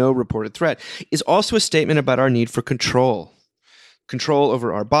there is no reported threat, is also a statement about our need for control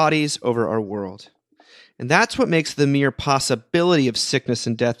over our bodies, over our world. And that's what makes the mere possibility of sickness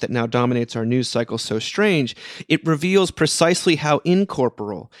and death that now dominates our news cycle so strange. It reveals precisely how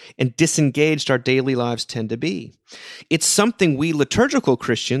incorporeal and disengaged our daily lives tend to be. It's something we liturgical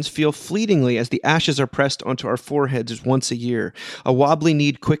Christians feel fleetingly as the ashes are pressed onto our foreheads once a year, a wobbly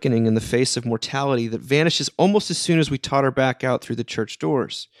need quickening in the face of mortality that vanishes almost as soon as we totter back out through the church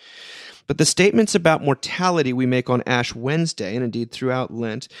doors. But the statements about mortality we make on Ash Wednesday, and indeed throughout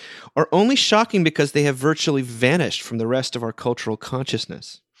Lent, are only shocking because they have virtually vanished from the rest of our cultural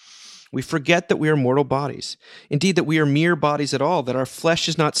consciousness. We forget that we are mortal bodies, indeed that we are mere bodies at all, that our flesh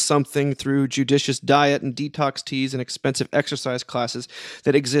is not something through judicious diet and detox teas and expensive exercise classes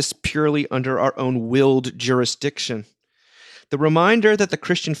that exists purely under our own willed jurisdiction. The reminder that the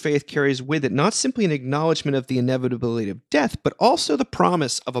Christian faith carries with it not simply an acknowledgement of the inevitability of death, but also the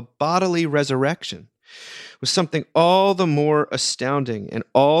promise of a bodily resurrection was something all the more astounding and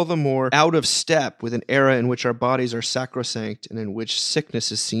all the more out of step with an era in which our bodies are sacrosanct and in which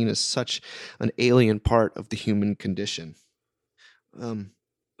sickness is seen as such an alien part of the human condition.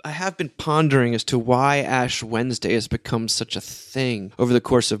 I have been pondering as to why Ash Wednesday has become such a thing over the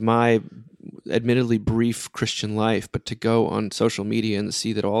course of my admittedly brief Christian life, but to go on social media and to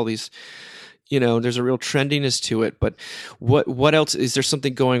see that all these, there's a real trendiness to it. But what else? Is there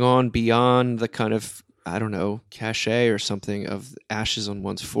something going on beyond the kind of, I don't know, cachet or something of ashes on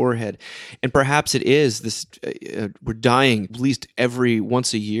one's forehead? And perhaps it is this, we're dying at least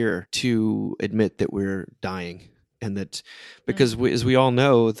once a year to admit that we're dying. And that, because as we all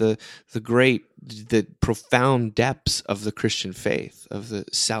know, the profound depths of the Christian faith, of the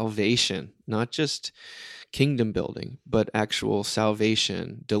salvation, not just kingdom building, but actual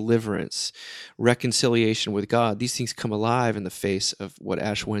salvation, deliverance, reconciliation with God, these things come alive in the face of what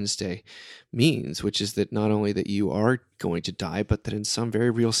Ash Wednesday means, which is that not only that you are going to die, but that in some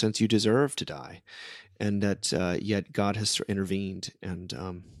very real sense you deserve to die, and that yet God has intervened.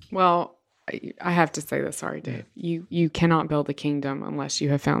 And well, I have to say this. Sorry, Dave. You cannot build a kingdom unless you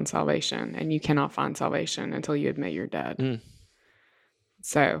have found salvation, and you cannot find salvation until you admit you're dead.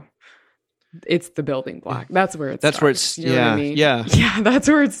 So it's the building block. That's where it starts. You know what I mean? Yeah. That's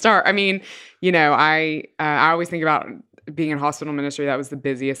where it starts. I mean, I always think about being in hospital ministry. That was the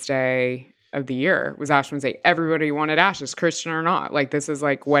busiest day of the year, was Ash Wednesday. Everybody wanted ashes, Christian or not. Like, this is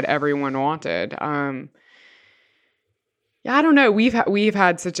like what everyone wanted. I don't know. We've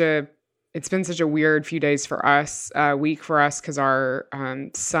had it's been such a weird few days for us, week for us, because our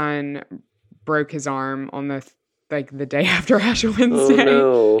son broke his arm on the like the day after Ash Wednesday.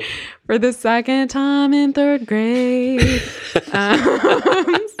 Oh no. For the second time in third grade.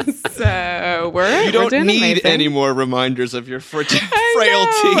 So You don't doing need amazing. any more reminders of your frailty.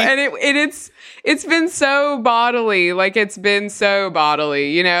 And it's been so bodily. Like, it's been so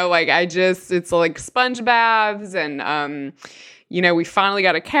bodily, you know, like it's like sponge baths and, you know, we finally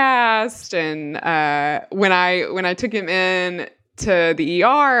got a cast. And, when I took him in to the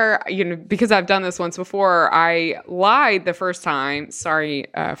ER, you know, because I've done this once before, I lied the first time. Sorry,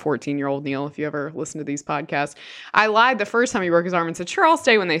 14-year-old Neil, if you ever listen to these podcasts. I lied the first time he broke his arm and said, sure, I'll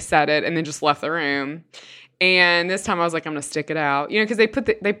stay when they said it, and then just left the room. And this time I was like, I'm going to stick it out. You know, because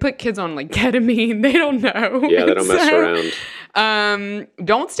they put kids on like ketamine. They don't know. Yeah, they don't mess around.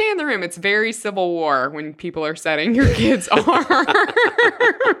 Don't stay in the room. It's very Civil War when people are setting your kid's arm. But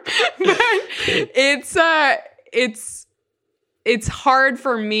it's hard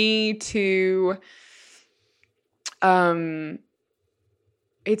for me to,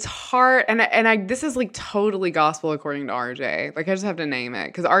 it's hard. And this is like totally gospel according to RJ. Like, I just have to name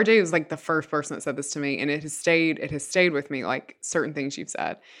it. Cause RJ was like the first person that said this to me, and it has stayed with me. Like certain things you've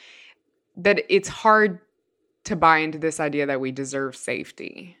said, that it's hard to buy into this idea that we deserve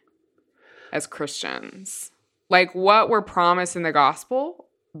safety as Christians. Like, what we're promised in the gospel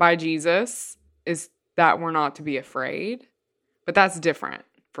by Jesus is that we're not to be afraid. But that's different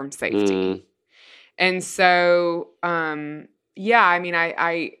from safety. And so, yeah, I mean,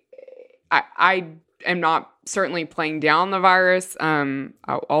 I am not certainly playing down the virus.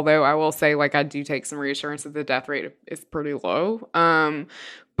 Although I will say, like, I do take some reassurance that the death rate is pretty low.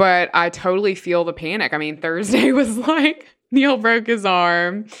 But I totally feel the panic. I mean, Thursday was like, Neil broke his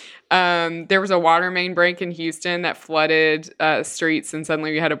arm. There was a water main break in Houston that flooded streets, and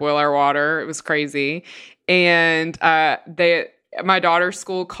suddenly we had to boil our water. It was crazy. And my daughter's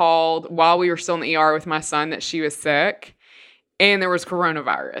school called while we were still in the ER with my son that she was sick, and there was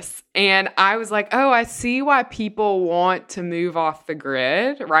coronavirus. And I was like, oh, I see why people want to move off the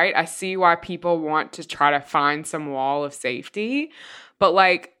grid, right? I see why people want to try to find some wall of safety. But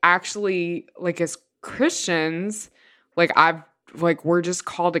like, actually, like, as Christians, like, we're just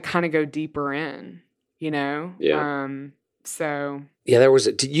called to kind of go deeper in, you know? Yeah. So yeah, there was.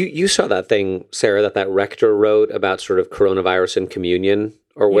 You saw that thing, Sarah, that rector wrote about sort of coronavirus and communion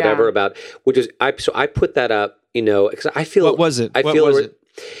or whatever about, which is I put that up, you know, because I feel What was it?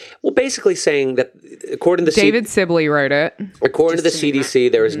 Well, basically saying that according to David Sibley wrote it. According to the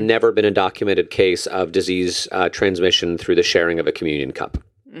CDC, there has never been a documented case of disease transmission through the sharing of a communion cup,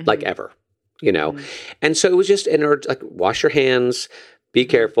 like ever, you know. And so it was just like, wash your hands, be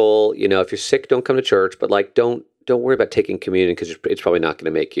careful, you know, if you're sick, don't come to church, but like don't worry about taking communion because it's probably not going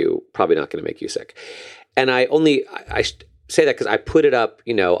to make you sick. And I say that because I put it up,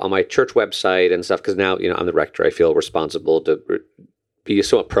 you know, on my church website and stuff, because now, you know, I'm the rector. I feel responsible to be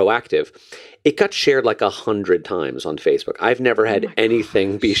somewhat proactive. It got shared like 100 times on Facebook. I've never had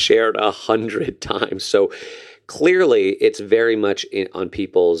anything be shared 100 times. So clearly it's very much on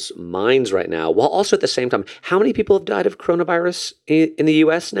people's minds right now, while also at the same time, how many people have died of coronavirus in the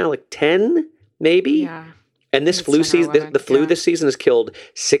U.S. now? Like 10, maybe? Yeah. And this flu season, the flu this season has killed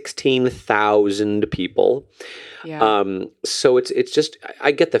 16,000 people. Yeah. So it's just,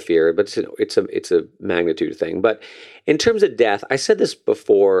 I get the fear, but it's a magnitude thing. But in terms of death, I said this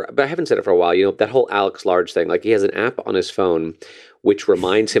before, but I haven't said it for a while. You know, that whole Alex Large thing, like, he has an app on his phone which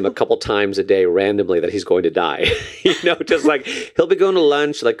reminds him a couple times a day randomly that he's going to die. You know, just like he'll be going to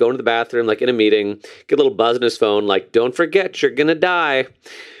lunch, like going to the bathroom, like in a meeting, get a little buzz on his phone, like, don't forget, you're going to die.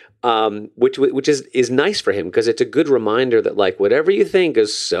 Which is nice for him, because it's a good reminder that, like, whatever you think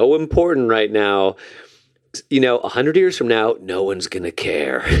is so important right now, you know, 100 years from now, no one's going to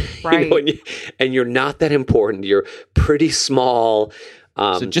care. Right. You know, and you're not that important. You're pretty small.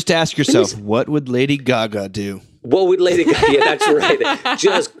 So just ask yourself, what would Lady Gaga do? What would Lady Gaga? Yeah, that's right.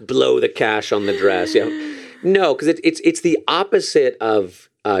 Just blow the cash on the dress. Yeah. No, because it's the opposite of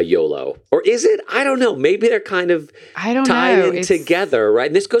YOLO. Or is it? I don't know. Maybe they're kind of tied in together, right?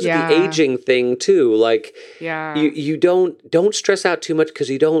 And this goes with the aging thing too. Like, you don't stress out too much, because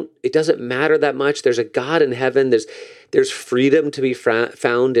it doesn't matter that much. There's a God in heaven. There's freedom to be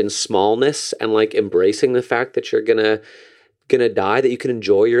found in smallness, and like embracing the fact that you're gonna die, that you can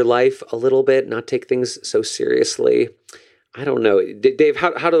enjoy your life a little bit, not take things so seriously. I don't know, Dave.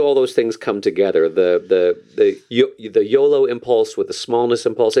 How do all those things come together? The YOLO impulse with the smallness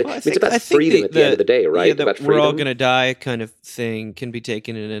impulse. It's about freedom at the end of the day, right? Yeah, about freedom. We're all going to die kind of thing can be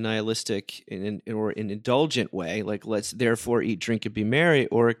taken in a nihilistic or an indulgent way. Like, let's therefore eat, drink, and be merry.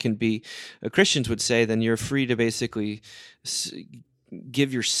 Or it can be, Christians would say, then you're free to basically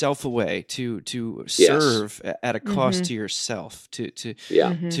give yourself away, to serve at a cost to yourself, to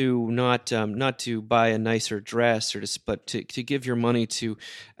not to buy a nicer dress, but to give your money to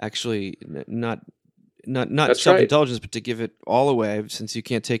actually not That's self-indulgence, but to give it all away, since you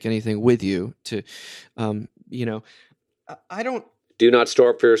can't take anything with you. To I don't. Do not store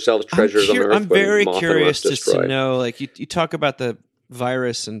up for yourselves treasures on earth. I'm very moth and curious rust just to destroy. know, like you talk about the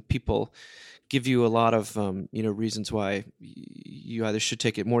virus, and people give you a lot of reasons why you either should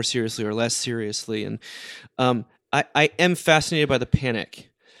take it more seriously or less seriously, and I am fascinated by the panic,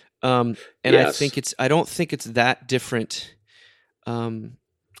 and Yes. I don't think it's that different.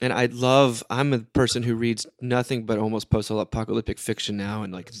 And I'm a person who reads nothing but almost post-apocalyptic fiction now,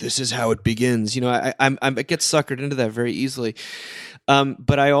 and like, this is how it begins. I get suckered into that very easily.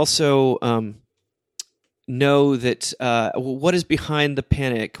 But I also know that what is behind the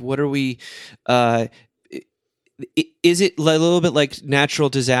panic? What are we? Is it a little bit like natural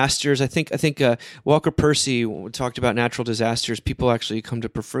disasters? I think Walker Percy talked about natural disasters. People actually come to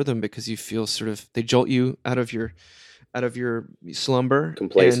prefer them because you feel they jolt you out of your slumber,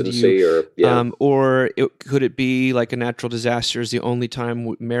 Complacency, could it be like a natural disaster is the only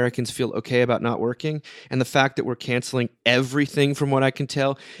time Americans feel okay about not working? And the fact that we're canceling everything, from what I can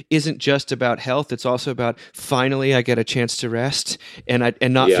tell, isn't just about health. It's also about, finally I get a chance to rest and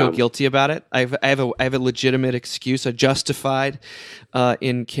not feel guilty about it. I have a legitimate excuse, a justified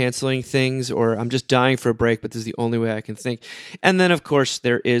in canceling things, or I'm just dying for a break, but this is the only way I can think. And then, of course,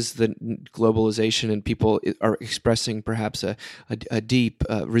 there is the globalization, and people are expressing perhaps a deep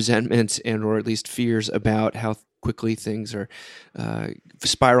resentment or at least fears about how quickly things are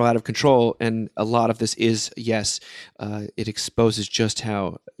spiral out of control. And a lot of this is, it exposes just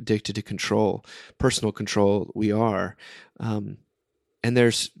how addicted to personal control we are. And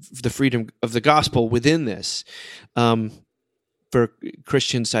there's the freedom of the gospel within this. For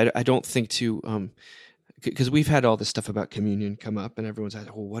Christians, I don't think because we've had all this stuff about communion come up, and everyone's like,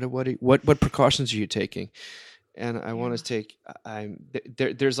 what precautions are you taking? And I want to take.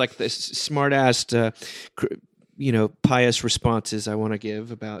 There's like this smart-ass, pious responses I want to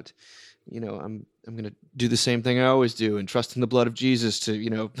give about, I'm going to do the same thing I always do and trust in the blood of Jesus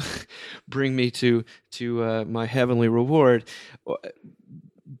to, bring me to my heavenly reward.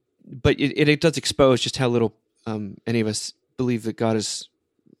 But it does expose just how little any of us believe that God is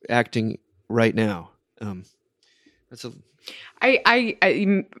acting right now. That's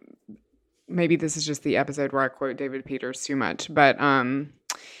I maybe this is just the episode where I quote David Peters too much, but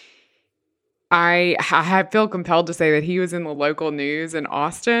I feel compelled to say that he was in the local news in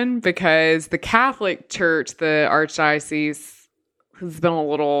Austin because the Catholic Church, the Archdiocese, has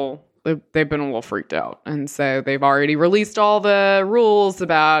been they've been a little freaked out. And so they've already released all the rules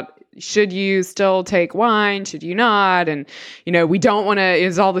about, should you still take wine? Should you not? And, we don't want to,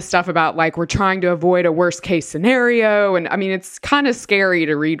 is all this stuff about like, we're trying to avoid a worst case scenario. And I mean, it's kind of scary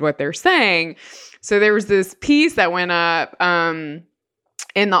to read what they're saying. So there was this piece that went up in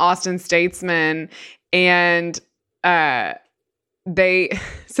the Austin Statesman, and they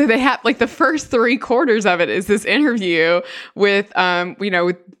have like the first 3/4 of it is this interview with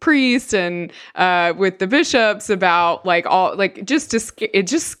with priests and with the bishops about like all like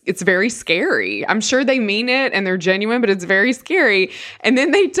it's very scary. I'm sure they mean it and they're genuine, but it's very scary. And then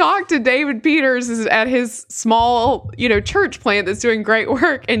they talk to David Peters at his small church plant that's doing great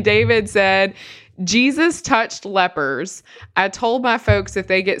work, and David said, Jesus touched lepers. I told my folks if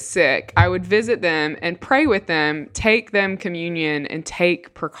they get sick, I would visit them and pray with them, take them communion, and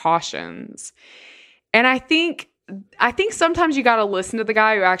take precautions. And I think sometimes you got to listen to the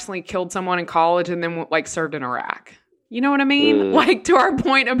guy who actually killed someone in college and then like served in Iraq. You know what I mean? Like, to our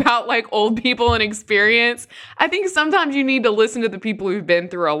point about like old people and experience, I think sometimes you need to listen to the people who've been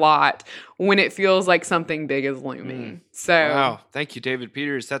through a lot when it feels like something big is looming. So, wow, thank you, David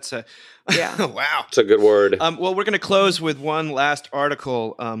Peters. That's wow. It's a good word. Well, we're going to close with one last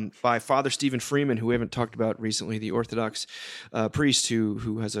article by Father Stephen Freeman, who we haven't talked about recently, the Orthodox priest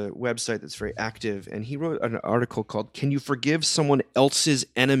who has a website that's very active, and he wrote an article called "Can You Forgive Someone Else's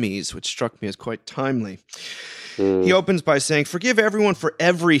Enemies?" which struck me as quite timely. He opens by saying, "Forgive everyone for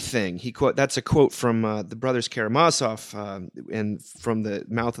everything." That's a quote from the brothers Karamazov and from the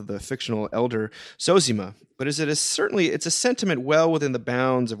mouth of the fictional elder Zosima. But it's a sentiment well within the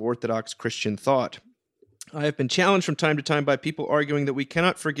bounds of Orthodox Christian thought. I have been challenged from time to time by people arguing that we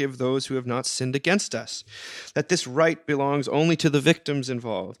cannot forgive those who have not sinned against us, that this right belongs only to the victims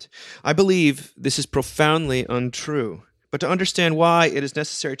involved. I believe this is profoundly untrue. but to understand why, it is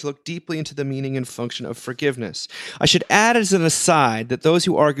necessary to look deeply into the meaning and function of forgiveness. I should add as an aside that those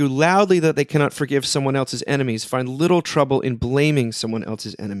who argue loudly that they cannot forgive someone else's enemies find little trouble in blaming someone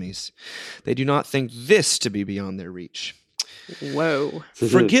else's enemies. They do not think this to be beyond their reach. Whoa.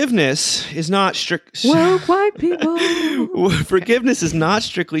 Forgiveness is not strict. Woke white people. Forgiveness is not,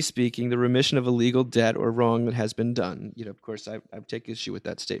 strictly speaking, the remission of a legal debt or wrong that has been done. Of course, I take issue with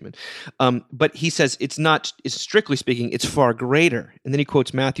that statement. But he says it's strictly speaking, it's far greater. And then he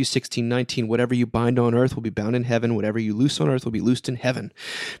quotes Matthew 16:19, whatever you bind on earth will be bound in heaven. Whatever you loose on earth will be loosed in heaven.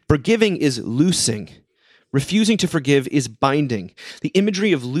 Forgiving is loosing. Refusing to forgive is binding. The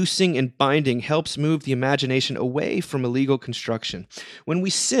imagery of loosing and binding helps move the imagination away from a legal construction. When we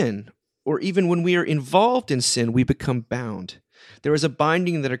sin, or even when we are involved in sin, we become bound. There is a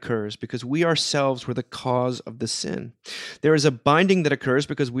binding that occurs because we ourselves were the cause of the sin. There is a binding that occurs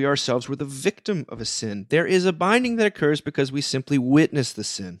because we ourselves were the victim of a sin. There is a binding that occurs because we simply witnessed the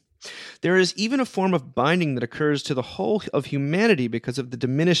sin. There is even a form of binding that occurs to the whole of humanity because of the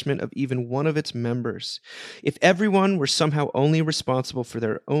diminishment of even one of its members. If everyone were somehow only responsible for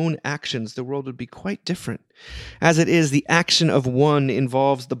their own actions, the world would be quite different. As it is, the action of one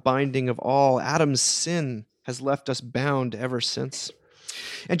involves the binding of all. Adam's sin has left us bound ever since.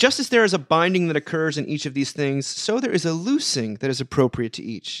 And just as there is a binding that occurs in each of these things, so there is a loosing that is appropriate to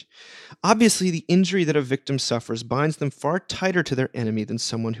each. Obviously, the injury that a victim suffers binds them far tighter to their enemy than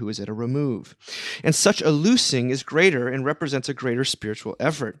someone who is at a remove. And such a loosing is greater and represents a greater spiritual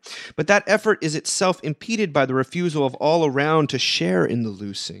effort. But that effort is itself impeded by the refusal of all around to share in the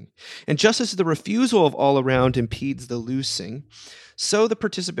loosing. And just as the refusal of all around impedes the loosing, so the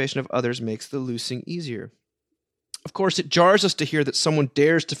participation of others makes the loosing easier. Of course, it jars us to hear that someone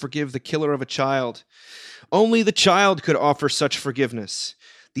dares to forgive the killer of a child. Only the child could offer such forgiveness.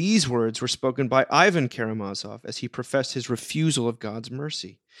 These words were spoken by Ivan Karamazov as he professed his refusal of God's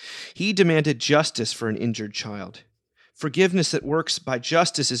mercy. He demanded justice for an injured child. Forgiveness that works by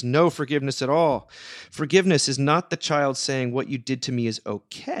justice is no forgiveness at all. Forgiveness is not the child saying what you did to me is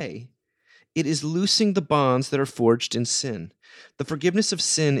okay. It is loosing the bonds that are forged in sin. The forgiveness of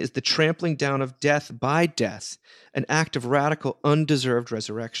sin is the trampling down of death by death, an act of radical, undeserved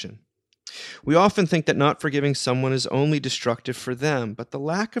resurrection. We often think that not forgiving someone is only destructive for them, but the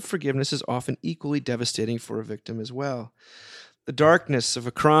lack of forgiveness is often equally devastating for a victim as well. The darkness of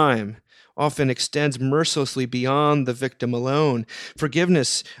a crime often extends mercilessly beyond the victim alone.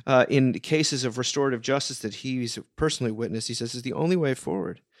 Forgiveness, in cases of restorative justice that he's personally witnessed, he says, is the only way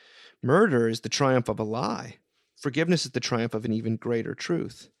forward. Murder is the triumph of a lie. Forgiveness is the triumph of an even greater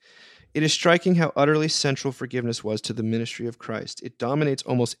truth. It is striking how utterly central forgiveness was to the ministry of Christ. It dominates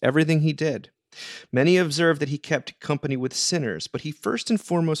almost everything he did. Many observe that he kept company with sinners, but he first and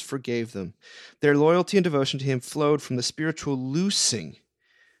foremost forgave them. Their loyalty and devotion to him flowed from the spiritual loosing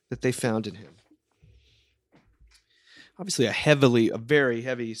that they found in him. Obviously a very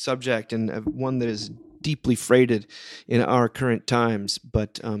heavy subject, and one that is deeply freighted in our current times.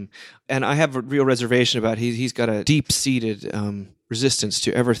 But and I have a real reservation about he's got a deep-seated resistance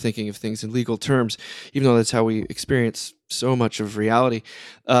to ever thinking of things in legal terms, even though that's how we experience so much of reality.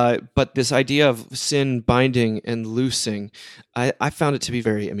 But this idea of sin binding and loosing, I found it to be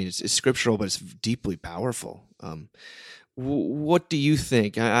very, it's scriptural, but it's deeply powerful. What do you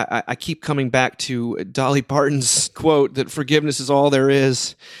think? I keep coming back to Dolly Parton's quote that forgiveness is all there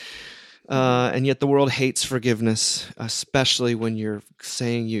is. And yet the world hates forgiveness, especially when you're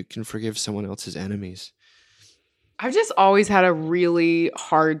saying you can forgive someone else's enemies. I've just always had a really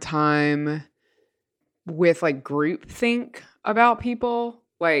hard time with like groupthink about people.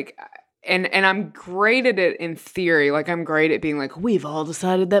 Like, and I'm great at it in theory. Like, I'm great at being like, we've all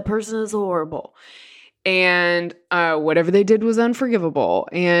decided that person is horrible. And whatever they did was unforgivable.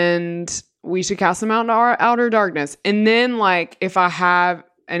 And we should cast them out into our outer darkness. And then, like, if I have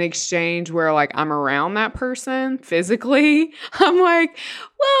an exchange where, like, I'm around that person physically, I'm like,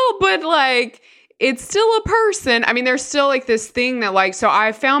 well, but, like, it's still a person. I mean, there's still like this thing that like, so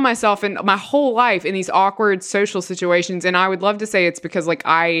I found myself in my whole life in these awkward social situations. And I would love to say it's because like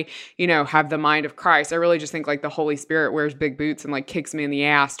I, have the mind of Christ. I really just think like the Holy Spirit wears big boots and like kicks me in the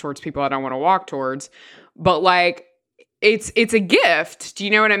ass towards people I don't want to walk towards. But like, it's a gift. Do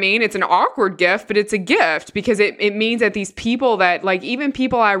you know what I mean? It's an awkward gift, but it's a gift because it means that these people that like, even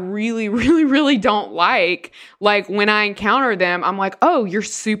people I really, really, really don't like when I encounter them, I'm like, oh, you're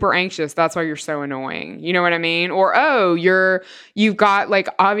super anxious. That's why you're so annoying. You know what I mean? Or, oh, you've got like,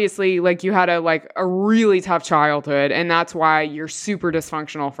 obviously like you had a really tough childhood and that's why you're super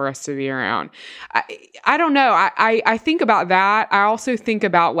dysfunctional for us to be around. I don't know. I think about that. I also think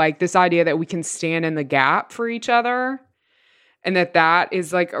about like this idea that we can stand in the gap for each other. And that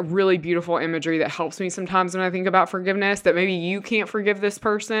is like a really beautiful imagery that helps me sometimes when I think about forgiveness, that maybe you can't forgive this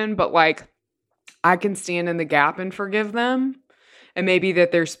person, but like I can stand in the gap and forgive them. And maybe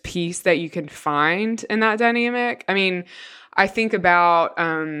that there's peace that you can find in that dynamic. I mean, I think about,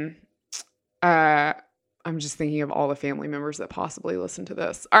 I'm just thinking of all the family members that possibly listen to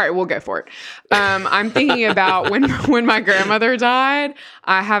this. All right, we'll go for it. I'm thinking about when my grandmother died,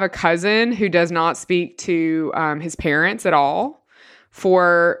 I have a cousin who does not speak to his parents at all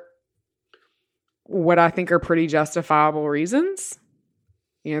for what I think are pretty justifiable reasons.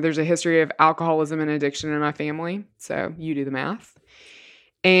 You know, there's a history of alcoholism and addiction in my family, so you do the math.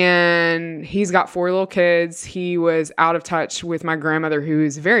 And he's got 4 little kids. He was out of touch with my grandmother, who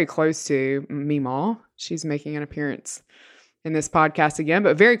is very close to Meemaw. She's making an appearance in this podcast again,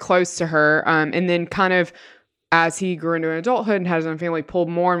 but very close to her. And then kind of as he grew into adulthood and had his own family, pulled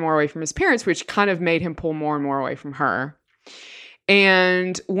more and more away from his parents, which kind of made him pull more and more away from her.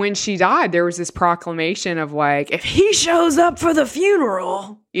 And when she died, there was this proclamation of like, if he shows up for the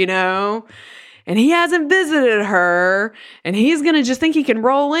funeral, you know, and he hasn't visited her, and he's going to just think he can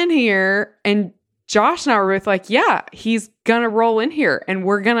roll in here. And Josh and I were both like, yeah, he's going to roll in here, and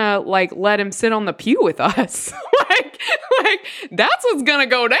we're going to like let him sit on the pew with us. like that's what's going to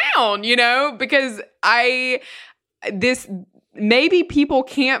go down, you know, because maybe people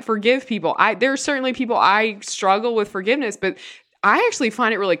can't forgive people. There are certainly people I struggle with forgiveness, but I actually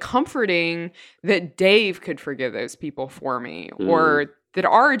find it really comforting that Dave could forgive those people for me, or that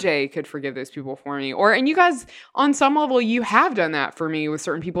RJ could forgive those people for me. And you guys, on some level, you have done that for me with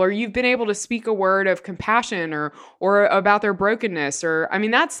certain people, or you've been able to speak a word of compassion or about their brokenness. Or, I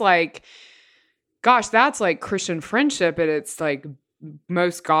mean, that's like, gosh, that's like Christian friendship at its like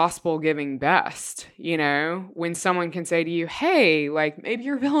most gospel giving best, you know, when someone can say to you, hey, like maybe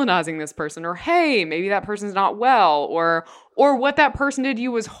you're villainizing this person, or hey, maybe that person's not well, or what that person did to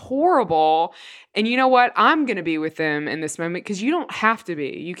you was horrible. And you know what? I'm going to be with them in this moment, because you don't have to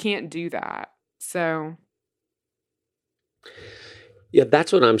be. You can't do that. So. Yeah,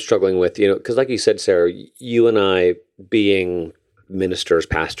 that's what I'm struggling with, you know, because like you said, Sarah, you and I being ministers,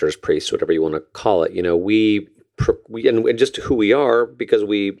 pastors, priests, whatever you want to call it, you know, we and just who we are, because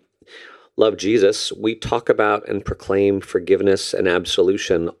we love Jesus, we talk about and proclaim forgiveness and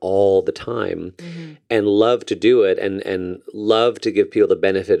absolution all the time, and love to do it, and love to give people the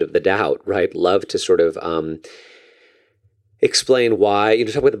benefit of the doubt, right? Love to sort of explain why, you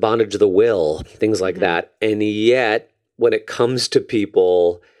know, talk about the bondage of the will, things like that. And yet, when it comes to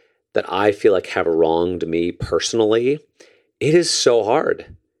people that I feel like have wronged me personally, it is so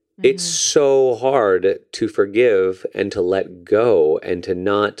hard. It's so hard to forgive and to let go and to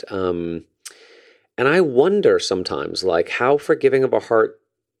not, and I wonder sometimes, like, how forgiving of a heart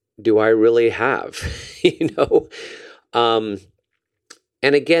do I really have, you know?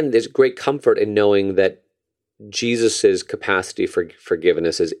 And again, there's great comfort in knowing that Jesus's capacity for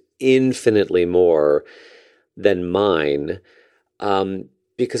forgiveness is infinitely more than mine.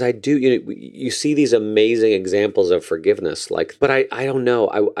 Because I do, you know, you see these amazing examples of forgiveness, like, but I don't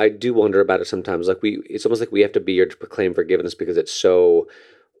know. I do wonder about it sometimes. Like it's almost like we have to be here to proclaim forgiveness, because it so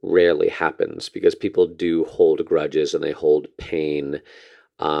rarely happens, because people do hold grudges and they hold pain,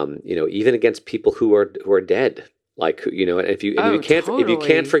 you know, even against people who are dead. Like, you know, if you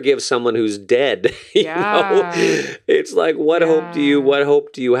can't forgive someone who's dead, you know, it's like, what hope do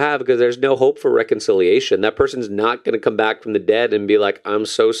you have? Because there's no hope for reconciliation. That person's not going to come back from the dead and be like, I'm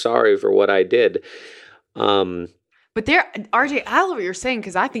so sorry for what I did. But RJ, I love what you're saying,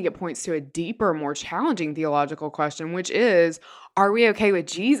 because I think it points to a deeper, more challenging theological question, which is, are we okay with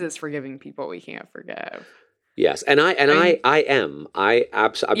Jesus forgiving people we can't forgive? Yes, and I am. I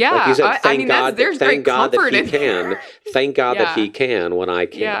absolutely, like you said, thank God that he can. Thank God that he can when I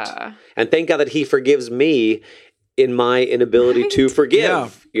can't. Yeah. And thank God that he forgives me in my inability to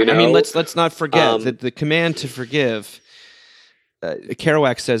forgive. Yeah. You know? I mean, let's not forget that the command to forgive.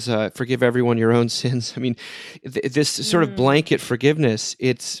 Kerouac says, forgive everyone your own sins. I mean, this sort of blanket forgiveness,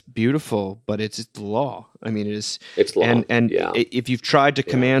 it's beautiful, but it's the law. I mean, it's law. And if you've tried to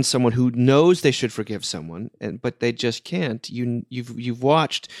command someone who knows they should forgive someone, but they just can't, you've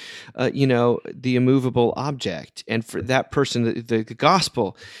watched, you know, the immovable object. And for that person, the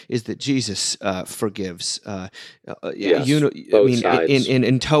gospel is that Jesus forgives. Yes, you know, I mean, sides.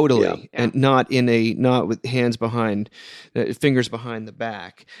 in totally, and not with hands behind, fingers behind the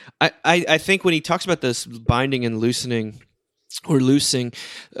back. I think when he talks about this binding and loosening or loosing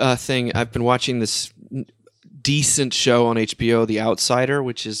thing, I've been watching this decent show on HBO, The Outsider,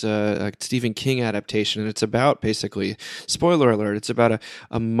 which is a Stephen King adaptation, and it's about, basically, spoiler alert, it's about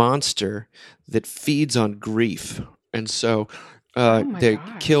a monster that feeds on grief. and so my they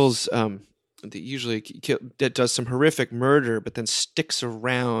gosh. kills. That does some horrific murder, but then sticks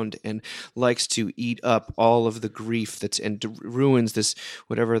around and likes to eat up all of the grief ruins this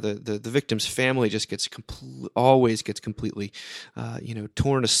whatever the victim's family just gets always gets completely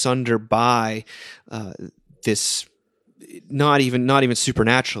torn asunder by this. Not even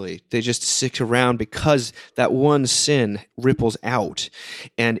supernaturally. They just stick around because that one sin ripples out,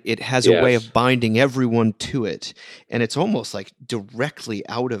 and it has a way of binding everyone to it. And it's almost like directly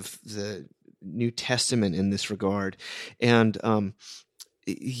out of the New Testament in this regard. And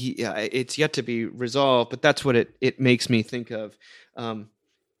it's yet to be resolved, but that's what it makes me think of.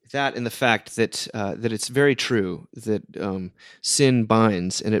 That and the fact that it's very true that sin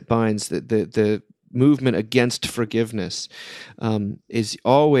binds, and it binds the movement against forgiveness is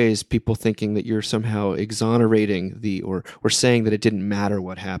always people thinking that you're somehow exonerating or saying that it didn't matter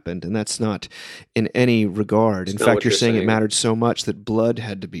what happened, and that's not in any regard. In fact, you're saying it mattered so much that blood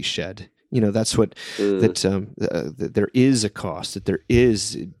had to be shed. That's what that there is a cost, that there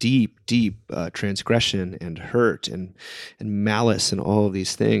is deep transgression and hurt and malice and all of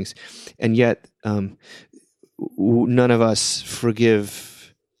these things, and yet none of us forgive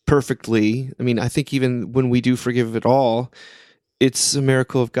perfectly. I mean, I think even when we do forgive at all, it's a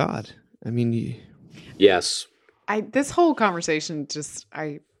miracle of God. I mean, yes. This whole conversation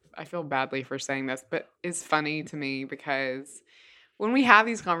I feel badly for saying this, but it's funny to me because when we have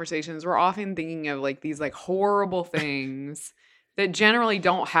these conversations, we're often thinking of like these like horrible things that generally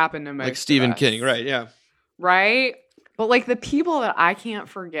don't happen to most like Stephen of us. King, right? Yeah. Right? But like the people that I can't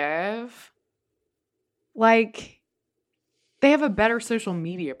forgive, like they have a better social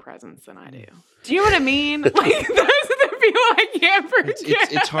media presence than I do. Do you know what I mean? Like those are the people I can't forgive.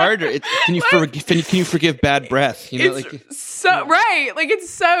 It's harder. Can you forgive bad breath? It's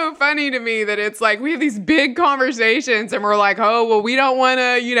so funny to me that it's like we have these big conversations and we're like, oh, well, we don't want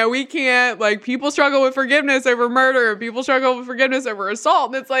to, we can't, like, people struggle with forgiveness over murder, people struggle with forgiveness over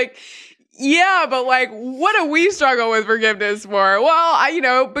assault. And it's like, yeah, but like, what do we struggle with forgiveness for?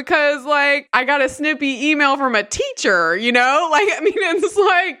 Well, because like I got a snippy email from a teacher, it's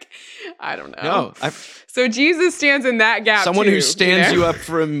like, I don't know. No, so Jesus stands in that gap. Someone too, who stands you up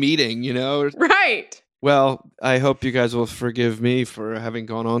for a meeting, Right. Well, I hope you guys will forgive me for having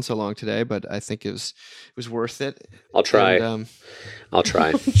gone on so long today, but I think it was worth it. I'll try. And, I'll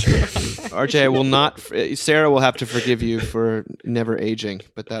try. RJ, I will not. Sarah will have to forgive you for never aging,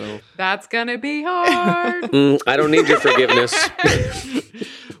 but That's gonna be hard. I don't need your forgiveness.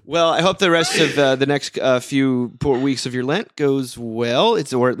 Well, I hope the rest of the next few weeks of your Lent goes well.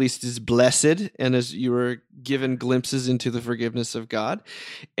 or at least is blessed, and as you were given glimpses into the forgiveness of God,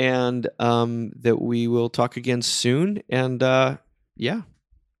 and that we will talk again soon. And bye.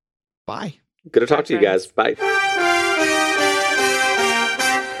 Good to talk to you guys. Bye.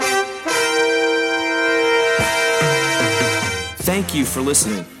 Thank you for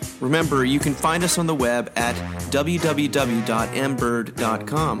listening. Remember, you can find us on the web at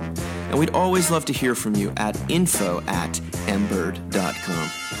www.mbird.com. And we'd always love to hear from you at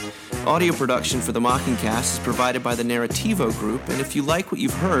info@mbird.com. Audio production for the Mockingcast is provided by the Narrativo Group, and if you like what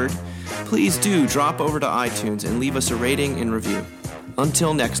you've heard, please do drop over to iTunes and leave us a rating and review.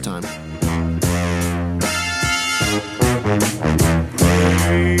 Until next time.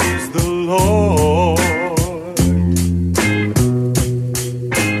 Praise the Lord.